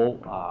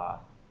more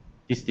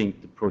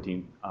distinct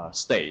protein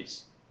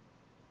states.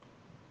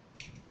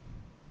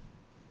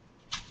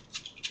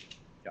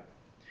 Yeah.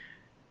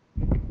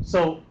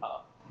 So,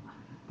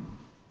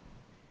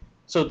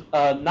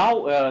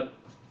 now,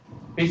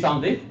 based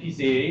on this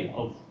PCA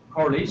of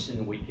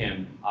correlation, we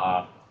can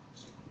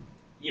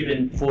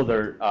even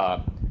further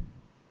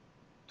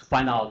to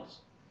find out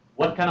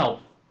what kind of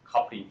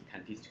coupling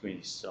can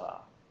distinguish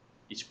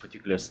each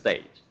particular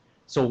state.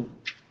 So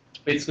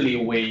basically,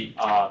 we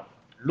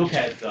look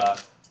at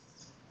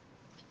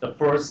the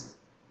first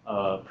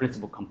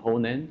principal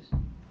component,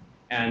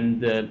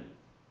 and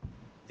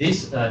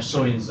this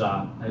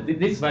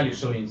this value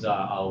showing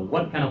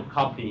what kind of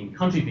coupling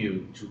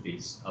contribute to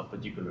this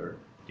particular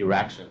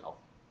direction of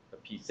the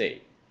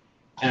PCA.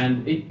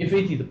 And if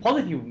it is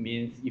positive,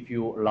 means if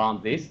you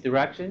along this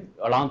direction,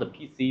 along the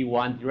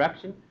PC1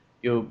 direction,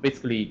 you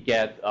basically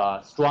get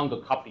stronger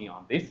coupling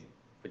on this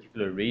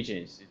particular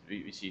regions,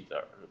 which is,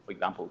 for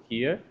example,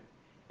 here.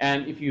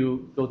 And if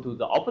you go to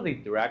the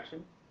opposite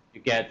direction,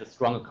 you get the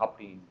stronger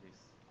coupling in this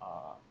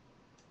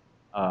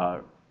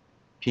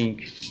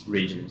pink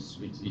regions,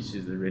 which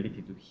is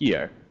related to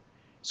here.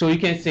 So you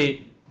can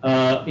say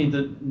in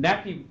the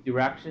negative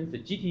direction, the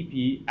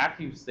GTP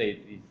active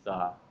state is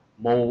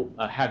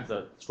has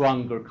a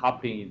stronger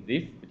coupling in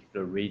this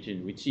particular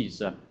region, which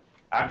is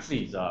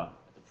actually the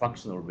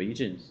functional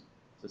regions.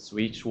 The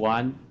switch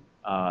 1,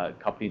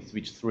 coupling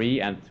switch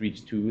 3, and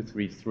switch 2,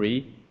 3,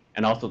 3,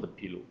 and also the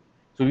P loop.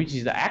 So which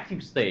is the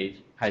active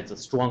state has a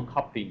strong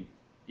coupling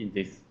in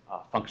this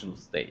functional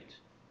state.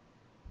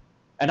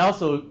 And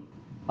also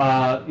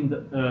in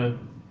the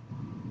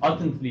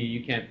ultimately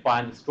you can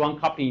find strong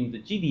coupling in the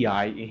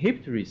GDI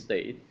inhibitory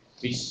state,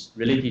 which is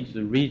related to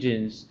the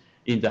regions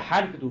in the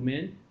helical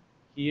domain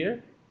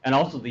here, and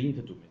also the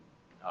interdomain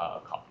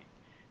coupling.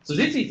 So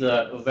this is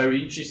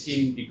very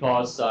interesting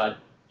because the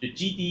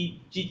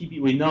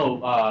GTP we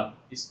know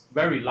is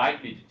very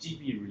likely the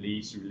GTP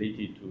release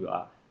related to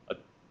a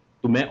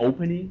domain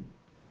opening.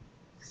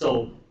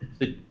 So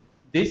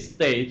this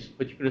state,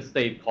 particular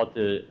state called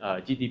the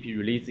GTP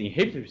release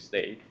inhibitory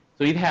state,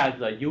 so it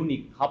has a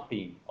unique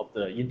coupling of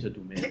the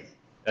interdomains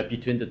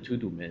between the two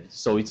domains.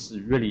 So it's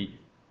really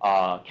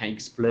can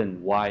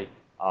explain why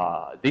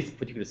this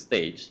particular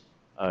state,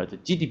 the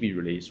GTP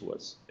release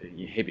was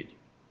inhibited.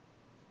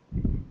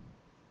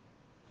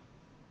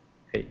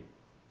 Okay.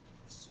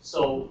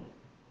 So.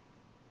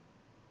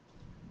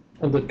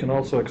 And that can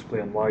also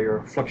explain why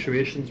your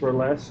fluctuations were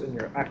less in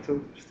your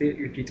active state,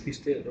 your GTP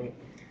state, right?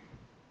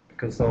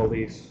 Because all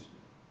these,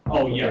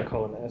 I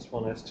call them S1,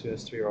 S2,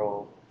 S3 are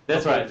all.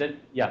 That's right.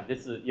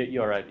 This is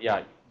you're right.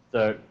 Yeah,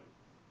 the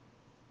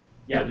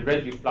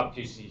relative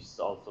fluctuation is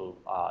also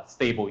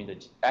stable in the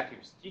active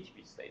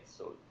GTP state.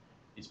 So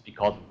it's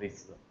because of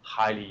this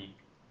highly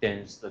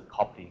dense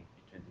coupling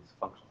between these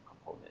functional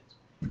components,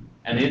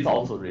 and it's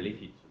also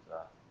related to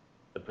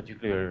the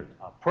particular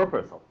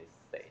purpose of this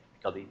state,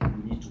 because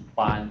you need to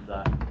bind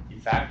the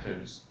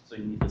effectors, so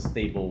you need a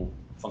stable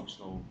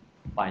functional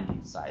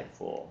binding site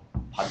for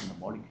partner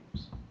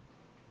molecules.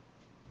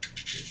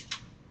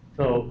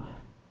 So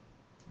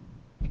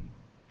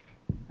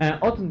an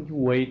alternative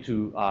way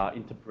to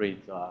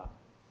interpret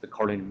the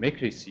correlating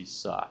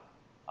matrices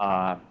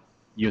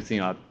using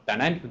a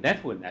dynamic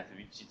network method,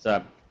 which is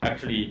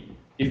actually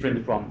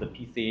different from the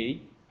PCA.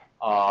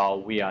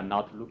 We are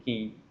not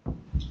looking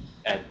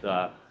at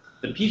the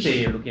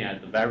PCA, looking at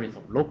the variance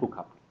of local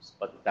couplings,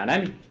 but the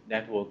dynamic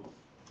network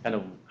kind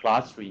of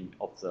clustering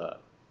of the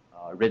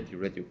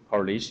relative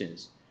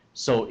correlations.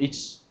 So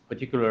each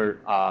particular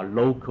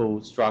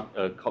local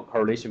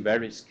correlation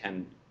variance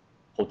can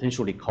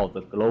potentially cause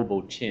the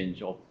global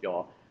change of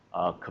your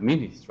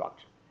community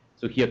structure.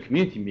 So here,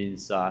 community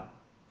means a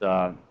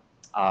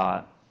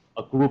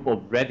group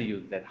of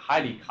residues that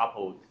highly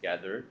coupled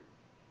together,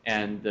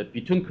 and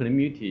between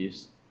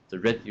communities, the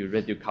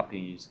residue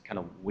coupling is kind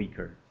of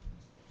weaker.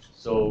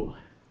 So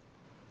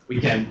we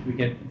can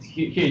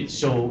here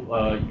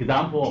show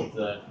example of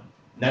the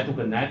network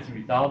analysis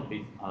result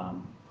with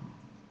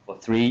for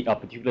 3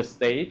 particular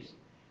states.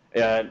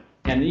 And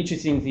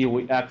interesting thing,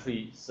 we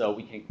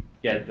can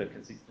get the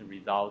consistent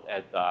result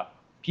at the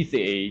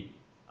PCA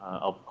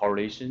of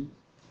correlation.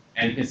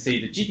 And you can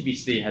see the GTP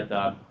state has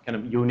a kind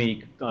of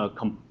unique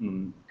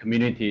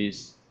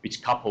communities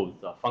which couples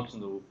the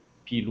functional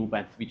P loop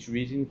and switch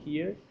region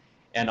here,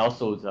 and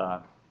also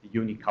the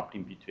unique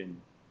coupling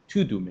between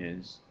 2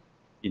 domains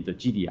in the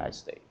GDI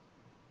state.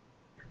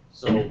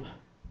 So,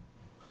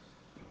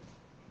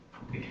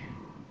 okay.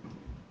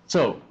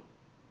 So,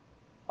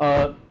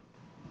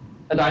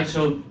 and I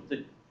showed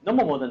the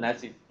normal model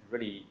analysis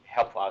really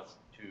help us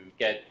to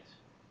get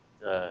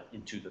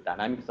into the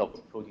dynamics of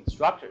the protein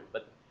structure,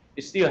 but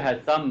it still has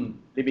some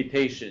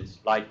limitations,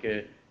 like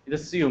it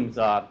assumes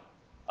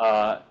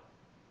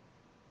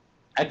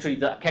actually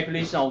the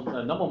calculation of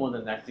normal model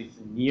analysis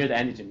is near the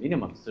antigen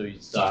minimum, so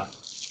it's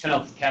kind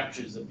of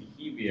captures the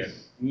behavior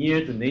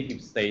near the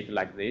native state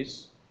like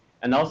this,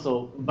 and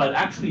also, but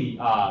actually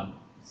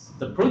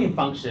the protein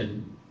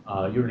function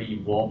usually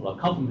involve a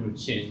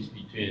conformational change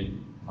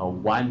between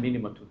one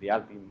minimum to the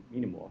other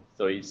minimum.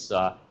 So it's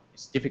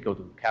difficult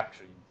to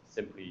capture in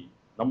simply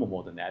normal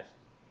model net.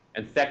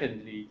 And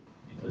secondly,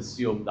 it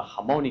assumes the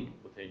harmonic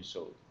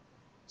potential.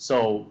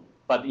 So,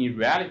 but in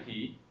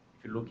reality,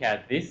 if you look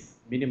at this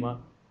minima,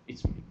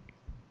 it's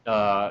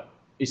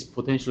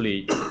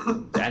potentially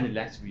the angular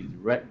length is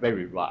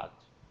very large.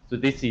 So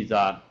this is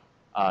a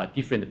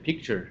different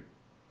picture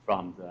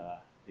from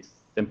this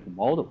simple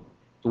model.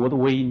 So what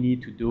we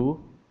need to do,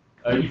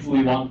 if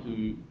we want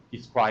to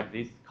describe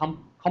this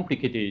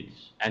complicated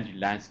energy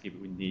landscape,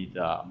 we need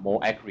a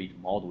more accurate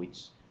model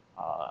which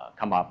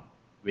come up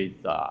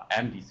with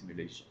MD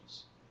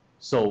simulations.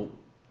 So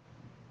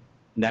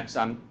next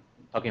I'm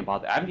talking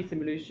about MD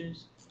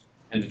simulations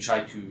and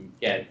try to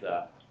get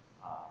the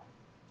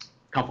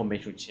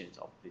conformational change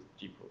of this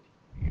G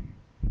protein.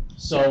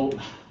 So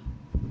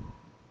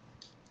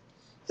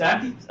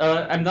MD,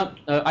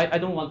 I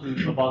don't want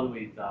to bother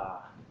with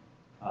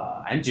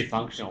energy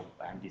function of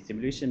MD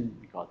simulation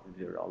because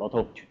there are a lot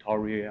of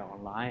tutorial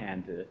online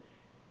and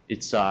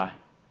it's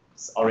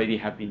already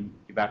have been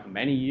developed for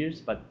many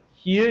years. But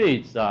here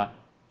it's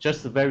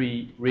just a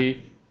very brief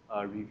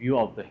review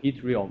of the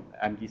history of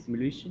MD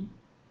simulation.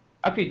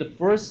 Actually, the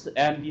first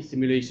MD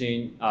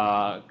simulation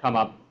come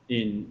up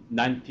in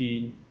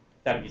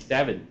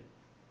 1977,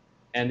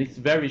 and it's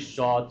very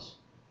short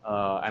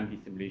MD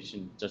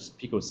simulation, just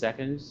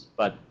picoseconds,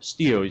 but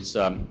still it's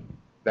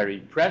very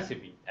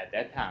impressive at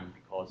that time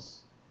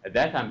because at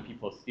that time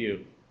people still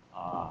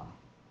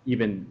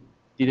even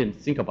didn't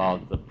think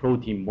about the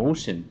protein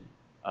motion.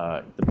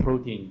 The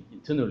protein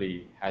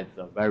internally has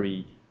a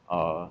very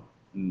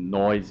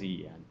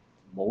noisy and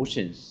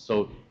motions.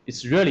 So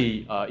it's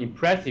really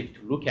impressive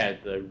to look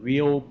at the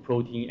real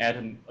protein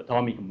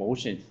atomic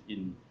motions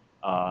in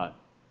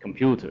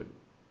computer.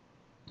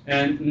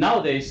 And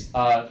nowadays,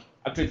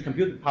 actually,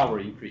 computer power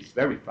increased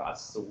very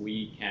fast, so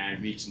we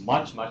can reach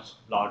much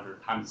larger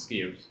time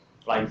scales.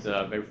 Like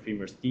the very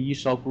famous DE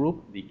Shaw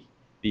group,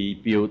 they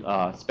build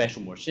a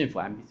special machine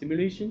for MD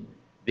simulation.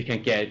 They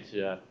can get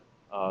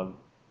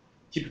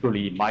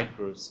typically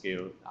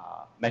microsecond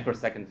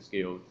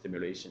scale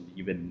simulation,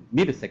 even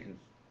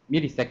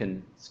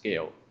millisecond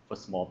scale for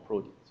small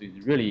proteins. So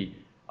it's really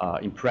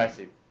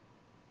impressive.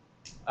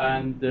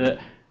 And the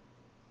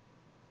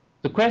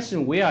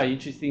question we are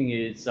interested in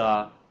is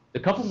the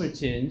conformal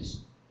change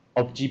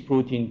of G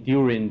protein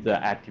during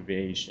the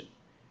activation.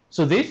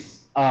 So this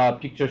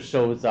picture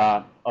shows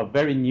a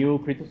very new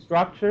crystal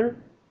structure,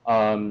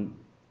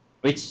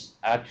 which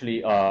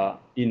actually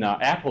in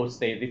apple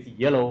state, this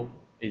yellow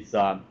is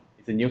a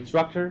new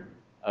structure.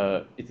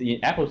 It's in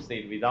apple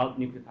state without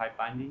nucleotide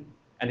binding,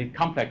 and it's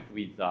complex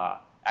with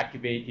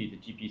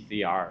activated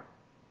GPCR,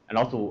 and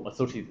also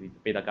associated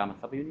with beta gamma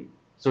subunit.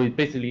 So it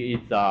basically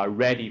it's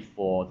ready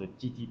for the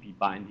GTP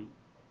binding.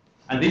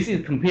 And this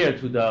is compared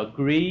to the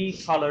gray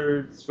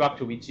colored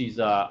structure, which is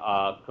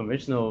a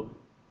conventional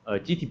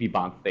GTP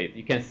bound state.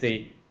 You can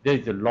see there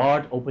is a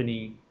large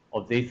opening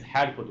of this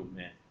helical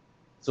domain.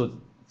 So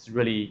it's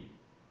really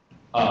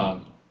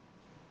the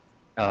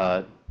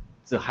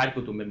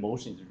helical domain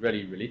motion is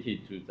really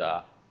related to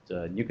the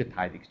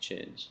nucleotide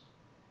exchange.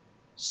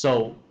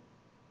 So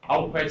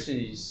our question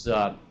is,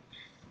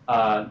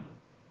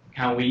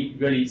 can we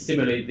really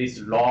simulate this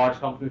large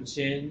conformal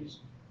change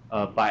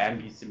by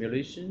MD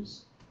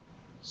simulations?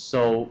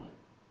 So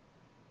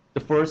the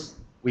first,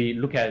 we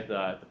look at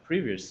the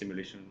previous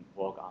simulation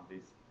work on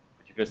this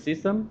particular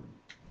system,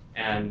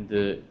 and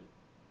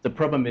the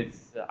problem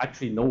is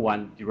actually no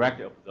one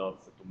directly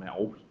observes the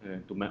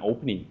domain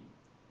opening.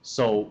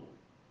 So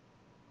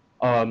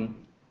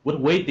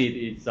what we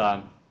did is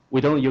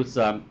we don't use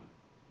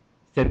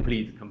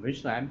simply the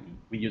conventional MD.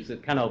 We use a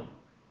kind of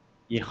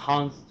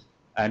enhanced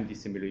MD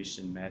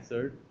simulation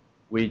method,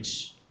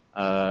 which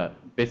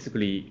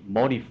basically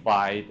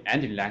modified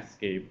energy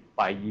landscape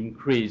by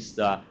increase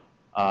the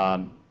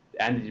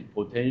energy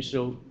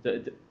potential,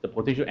 the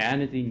potential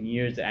energy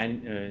near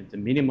the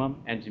minimum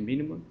energy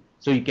minimum.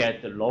 So you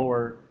get the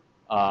lower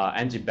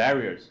energy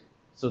barriers.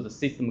 So the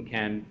system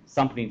can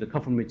sampling the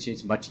conformal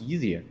change much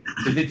easier.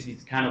 So this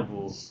is kind of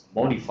a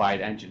modified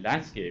energy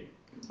landscape,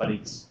 but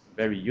it's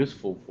very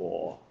useful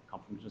for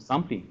conformational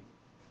sampling.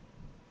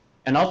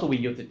 And also we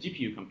use the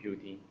GPU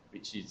computing,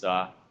 which is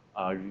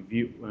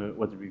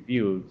was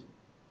reviewed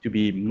to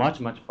be much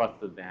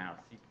faster than a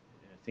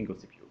single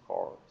CPU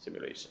core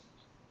simulation.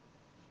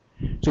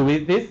 So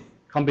with this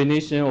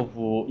combination of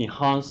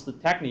enhanced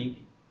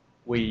technique,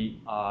 we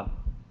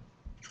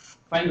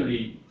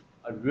finally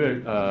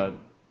really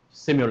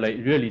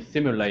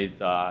simulate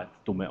the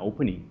domain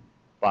opening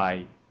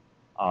by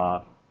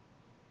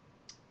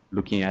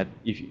looking at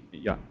I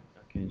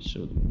can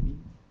show the movie.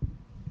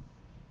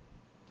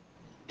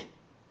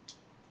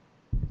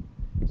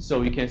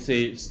 So you can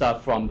see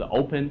start from the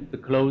open, the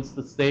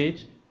closed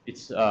stage.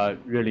 It's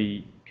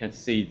really can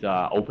see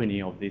the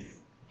opening of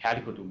this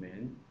helical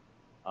domain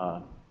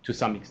to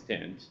some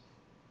extent.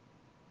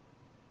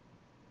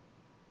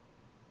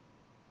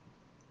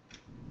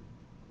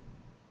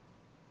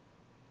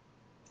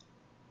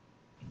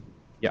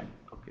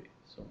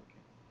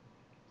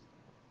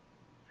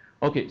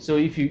 Okay, so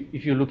if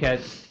you look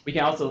at, we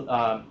can also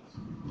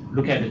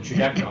look at the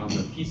trajectory on the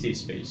PCA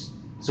space.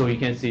 So you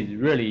can see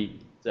really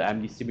the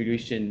MD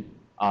simulation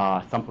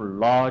sample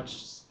large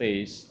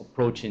space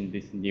approaching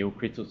these new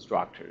crystal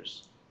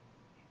structures.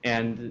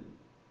 And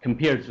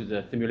compared to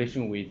the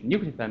simulation with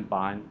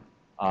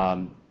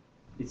nucleotide-dependent,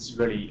 it's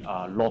really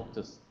locked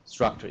the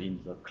structure in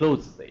the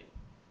closed state.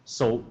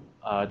 So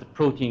the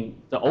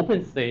protein, the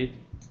open state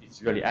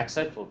is really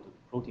acceptable to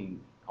protein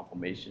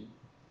conformation,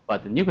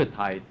 but the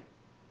nucleotide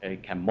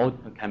can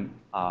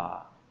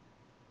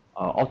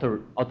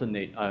alter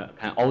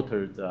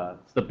the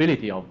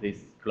stability of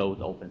this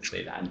closed open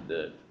state and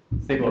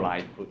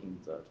stabilize protein in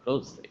the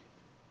closed state.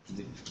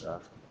 This is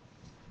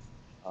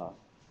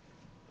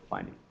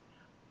finding.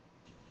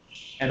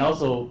 And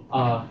also,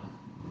 okay,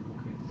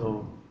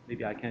 so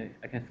maybe I can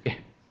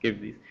skip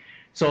this.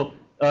 So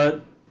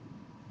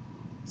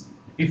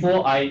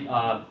before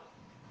I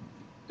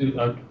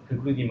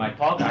concluding my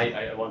talk,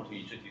 I want to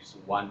introduce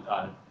one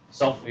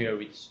software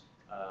which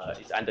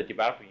is under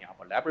development in our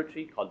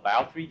laboratory called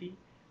Bio3D.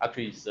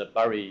 Actually, it's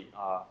Barry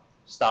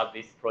started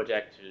this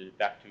project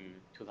back to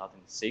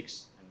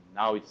 2006, and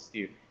now it's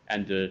still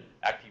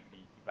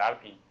actively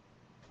developing.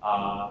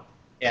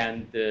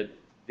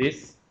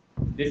 This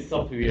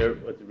software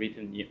was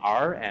written in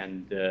R,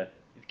 and it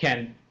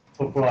can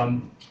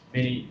perform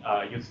many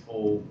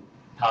useful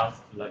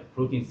tasks like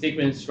protein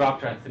sequence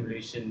structure and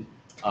simulation.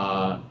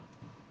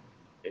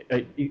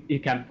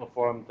 It can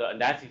perform the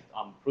analysis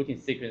on protein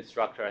sequence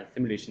structure and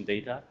simulation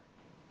data.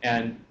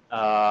 And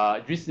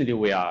recently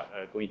we are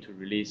going to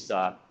release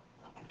the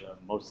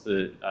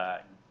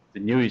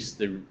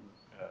newest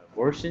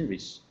version,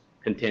 which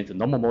contains the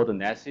normal mode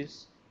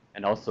analysis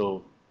and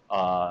also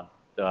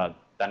the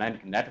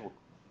dynamic network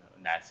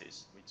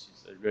analysis, which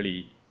is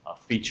really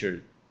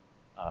featured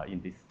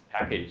in this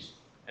package.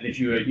 And if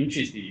you are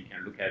interested, you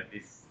can look at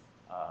this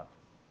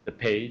the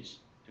page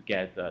to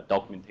get the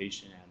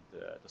documentation and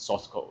the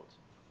source code.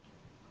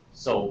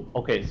 So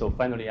okay, so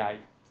finally I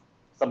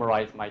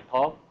summarize my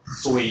talk.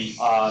 So we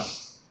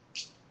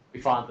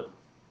found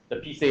the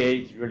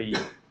PCA is really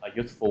a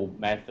useful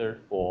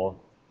method for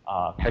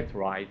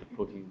characterize the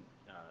protein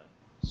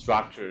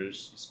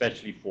structures,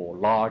 especially for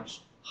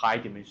large,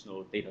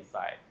 high-dimensional data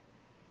set.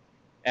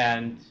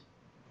 And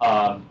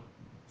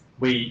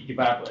we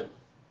developed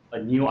a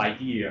new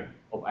idea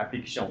of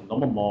application of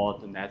normal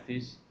mode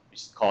analysis,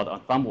 which is called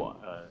ensemble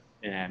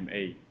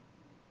NMA.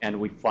 And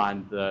we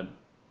find the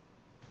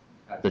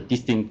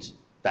distinct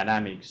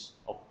dynamics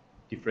of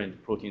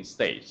different protein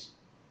states.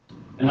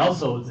 And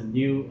also the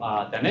new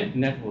dynamic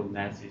network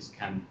analysis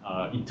can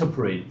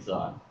interpret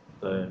the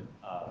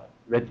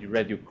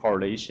radio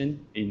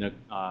correlation in a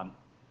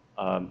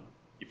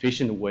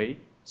efficient way.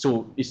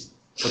 So it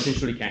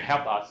potentially can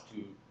help us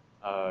to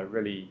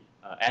really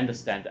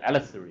understand the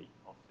allostery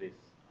of this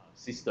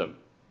system.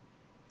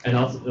 And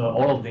also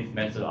all of these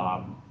methods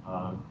are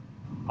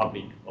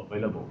public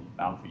available in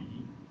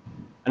Bio3D.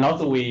 And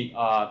also we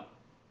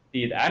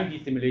did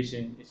MD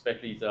simulation,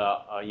 especially the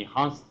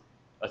enhanced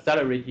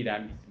accelerated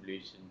MD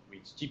simulation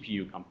with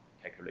GPU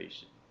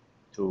calculation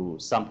to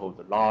sample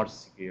the large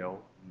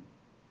scale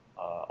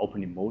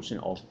opening motion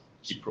of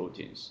G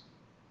proteins.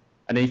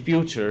 And in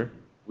future,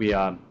 we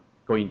are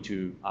going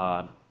to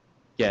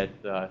get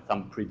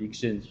some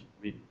predictions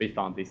based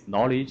on this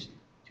knowledge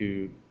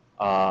to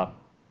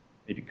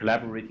maybe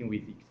collaborating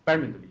with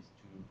experimentalists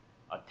to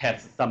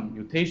test some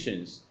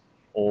mutations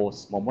or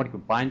small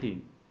molecule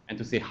binding and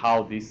to see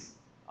how this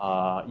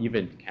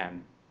event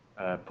can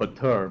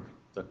perturb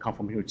the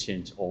conformational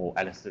change or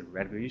allosteric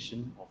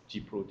regulation of G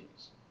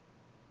proteins.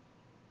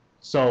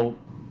 So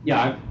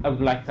yeah, I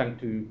would like to thank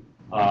to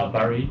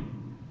Barry,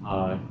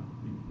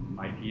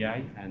 my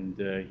PI, and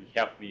he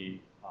helped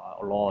me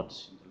a lot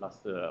in the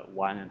last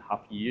 1.5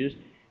 years,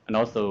 and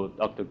also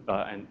Dr.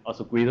 and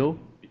also Guido,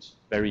 which is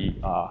very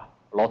a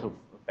lot of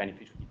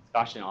beneficial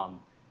discussion on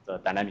the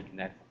dynamic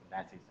network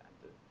analysis and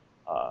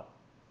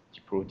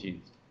G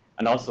proteins.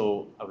 And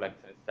also I would like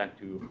to thank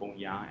to Hong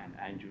Yang and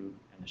Andrew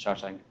and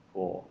Shashank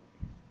for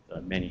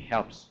the many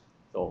helps.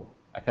 So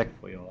I thank you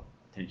for your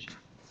attention.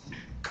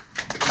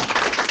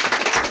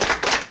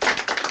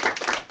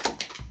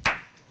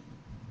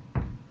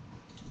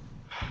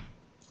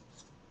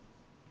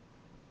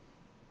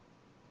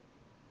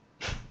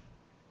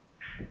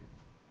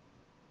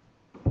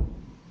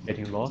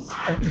 Getting lost?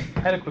 I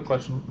had a quick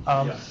question.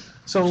 Yeah.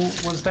 So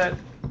was that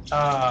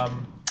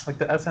like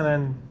the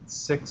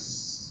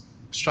SNN6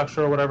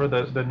 structure or whatever,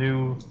 the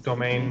new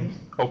domain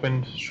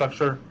opened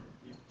structure?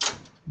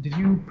 Did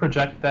you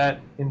project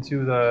that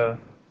into the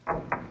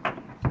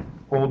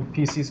old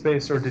PC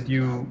space, or did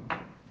you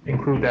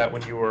include that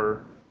when you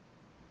were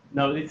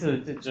No, this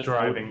is just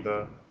driving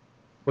the?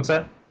 What's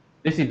that?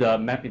 This is the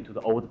mapping to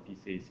the old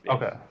PC space.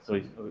 Okay. So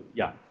it's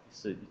yeah,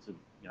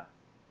 yeah.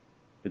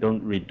 We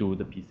don't redo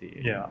the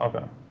PC. Yeah.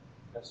 Okay.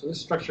 Yeah, so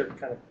this structure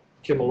kind of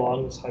came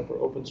along, this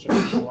hyper-open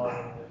structure came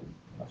along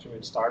after we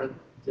had started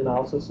the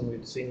analysis, and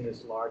we'd seen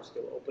this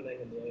large-scale opening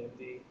in the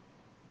AMD.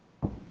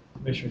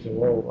 Commissioners said,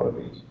 "Whoa, what do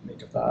we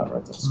make of that?"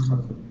 Right? That's kind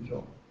of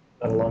unusual.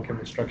 Then along came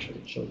the structure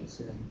that showed the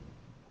same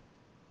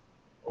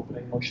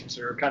opening motion.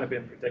 So you're kind of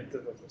being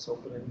predictive of this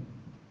opening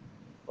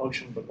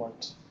function, but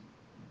weren't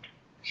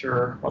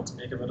sure what to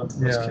make of it until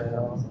this Yeah, came yeah.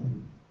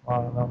 along.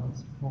 Wow, no,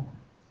 that's cool.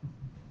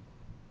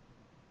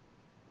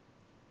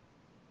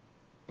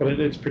 But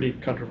it's pretty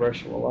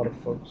controversial. A lot of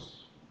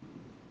folks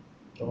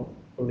don't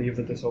believe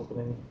that this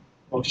opening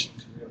motion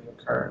can really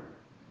occur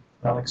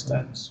to that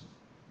extent.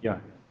 Yeah,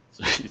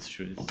 so it's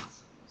true.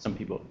 Some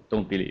people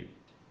don't believe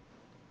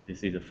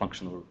this is a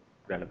functional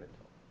relevant,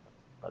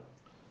 but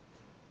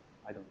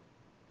I don't.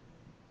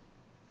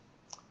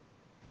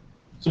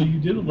 So you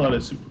did a lot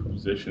of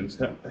superpositions.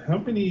 How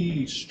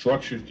many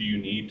structures do you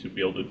need to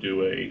be able to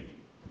do a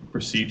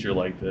procedure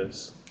like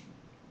this?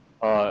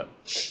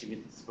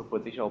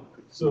 Superposition of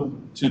So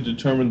to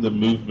determine the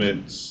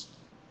movements,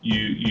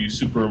 you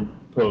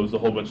superimpose a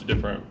whole bunch of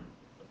different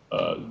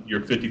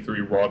your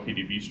 53 raw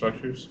PDB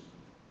structures.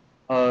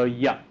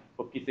 yeah,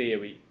 for PCA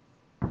we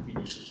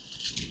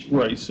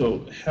Right.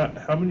 So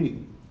how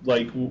many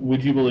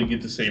would you be able to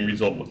get the same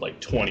result with like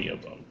 20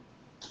 of them?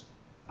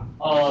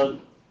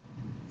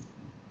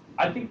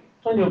 I think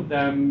 20 of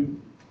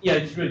them. Yeah,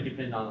 it really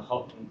depends on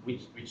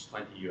which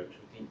 20 you are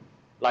choosing.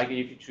 Like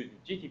if you choose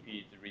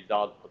GTP, the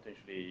result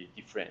potentially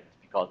different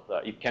because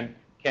it can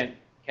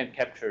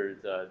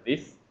capture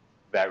this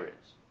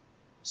variance.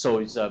 So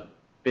it's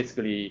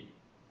basically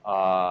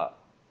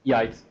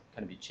yeah, it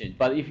can be changed.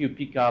 But if you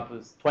pick up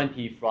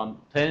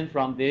 10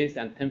 from this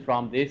and 10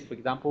 from this, for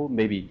example,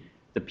 maybe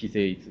the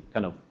PCA is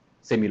kind of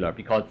similar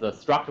because the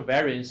structure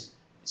variance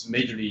is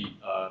majorly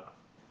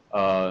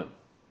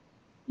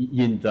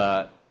in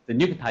the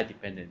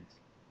nucleotide-dependent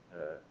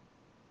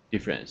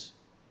difference.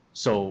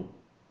 So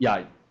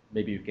yeah,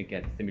 maybe you can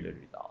get similar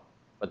result,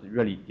 but it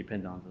really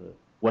depends on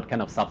what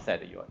kind of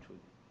subset you are choosing.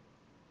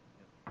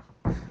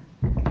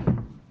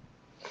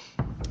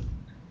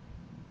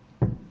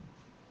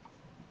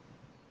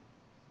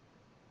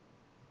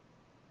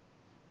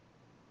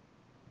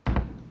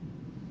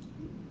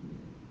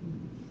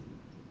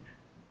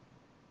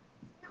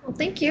 Well,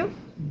 thank you.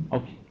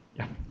 Okay.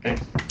 Yeah.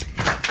 Thanks.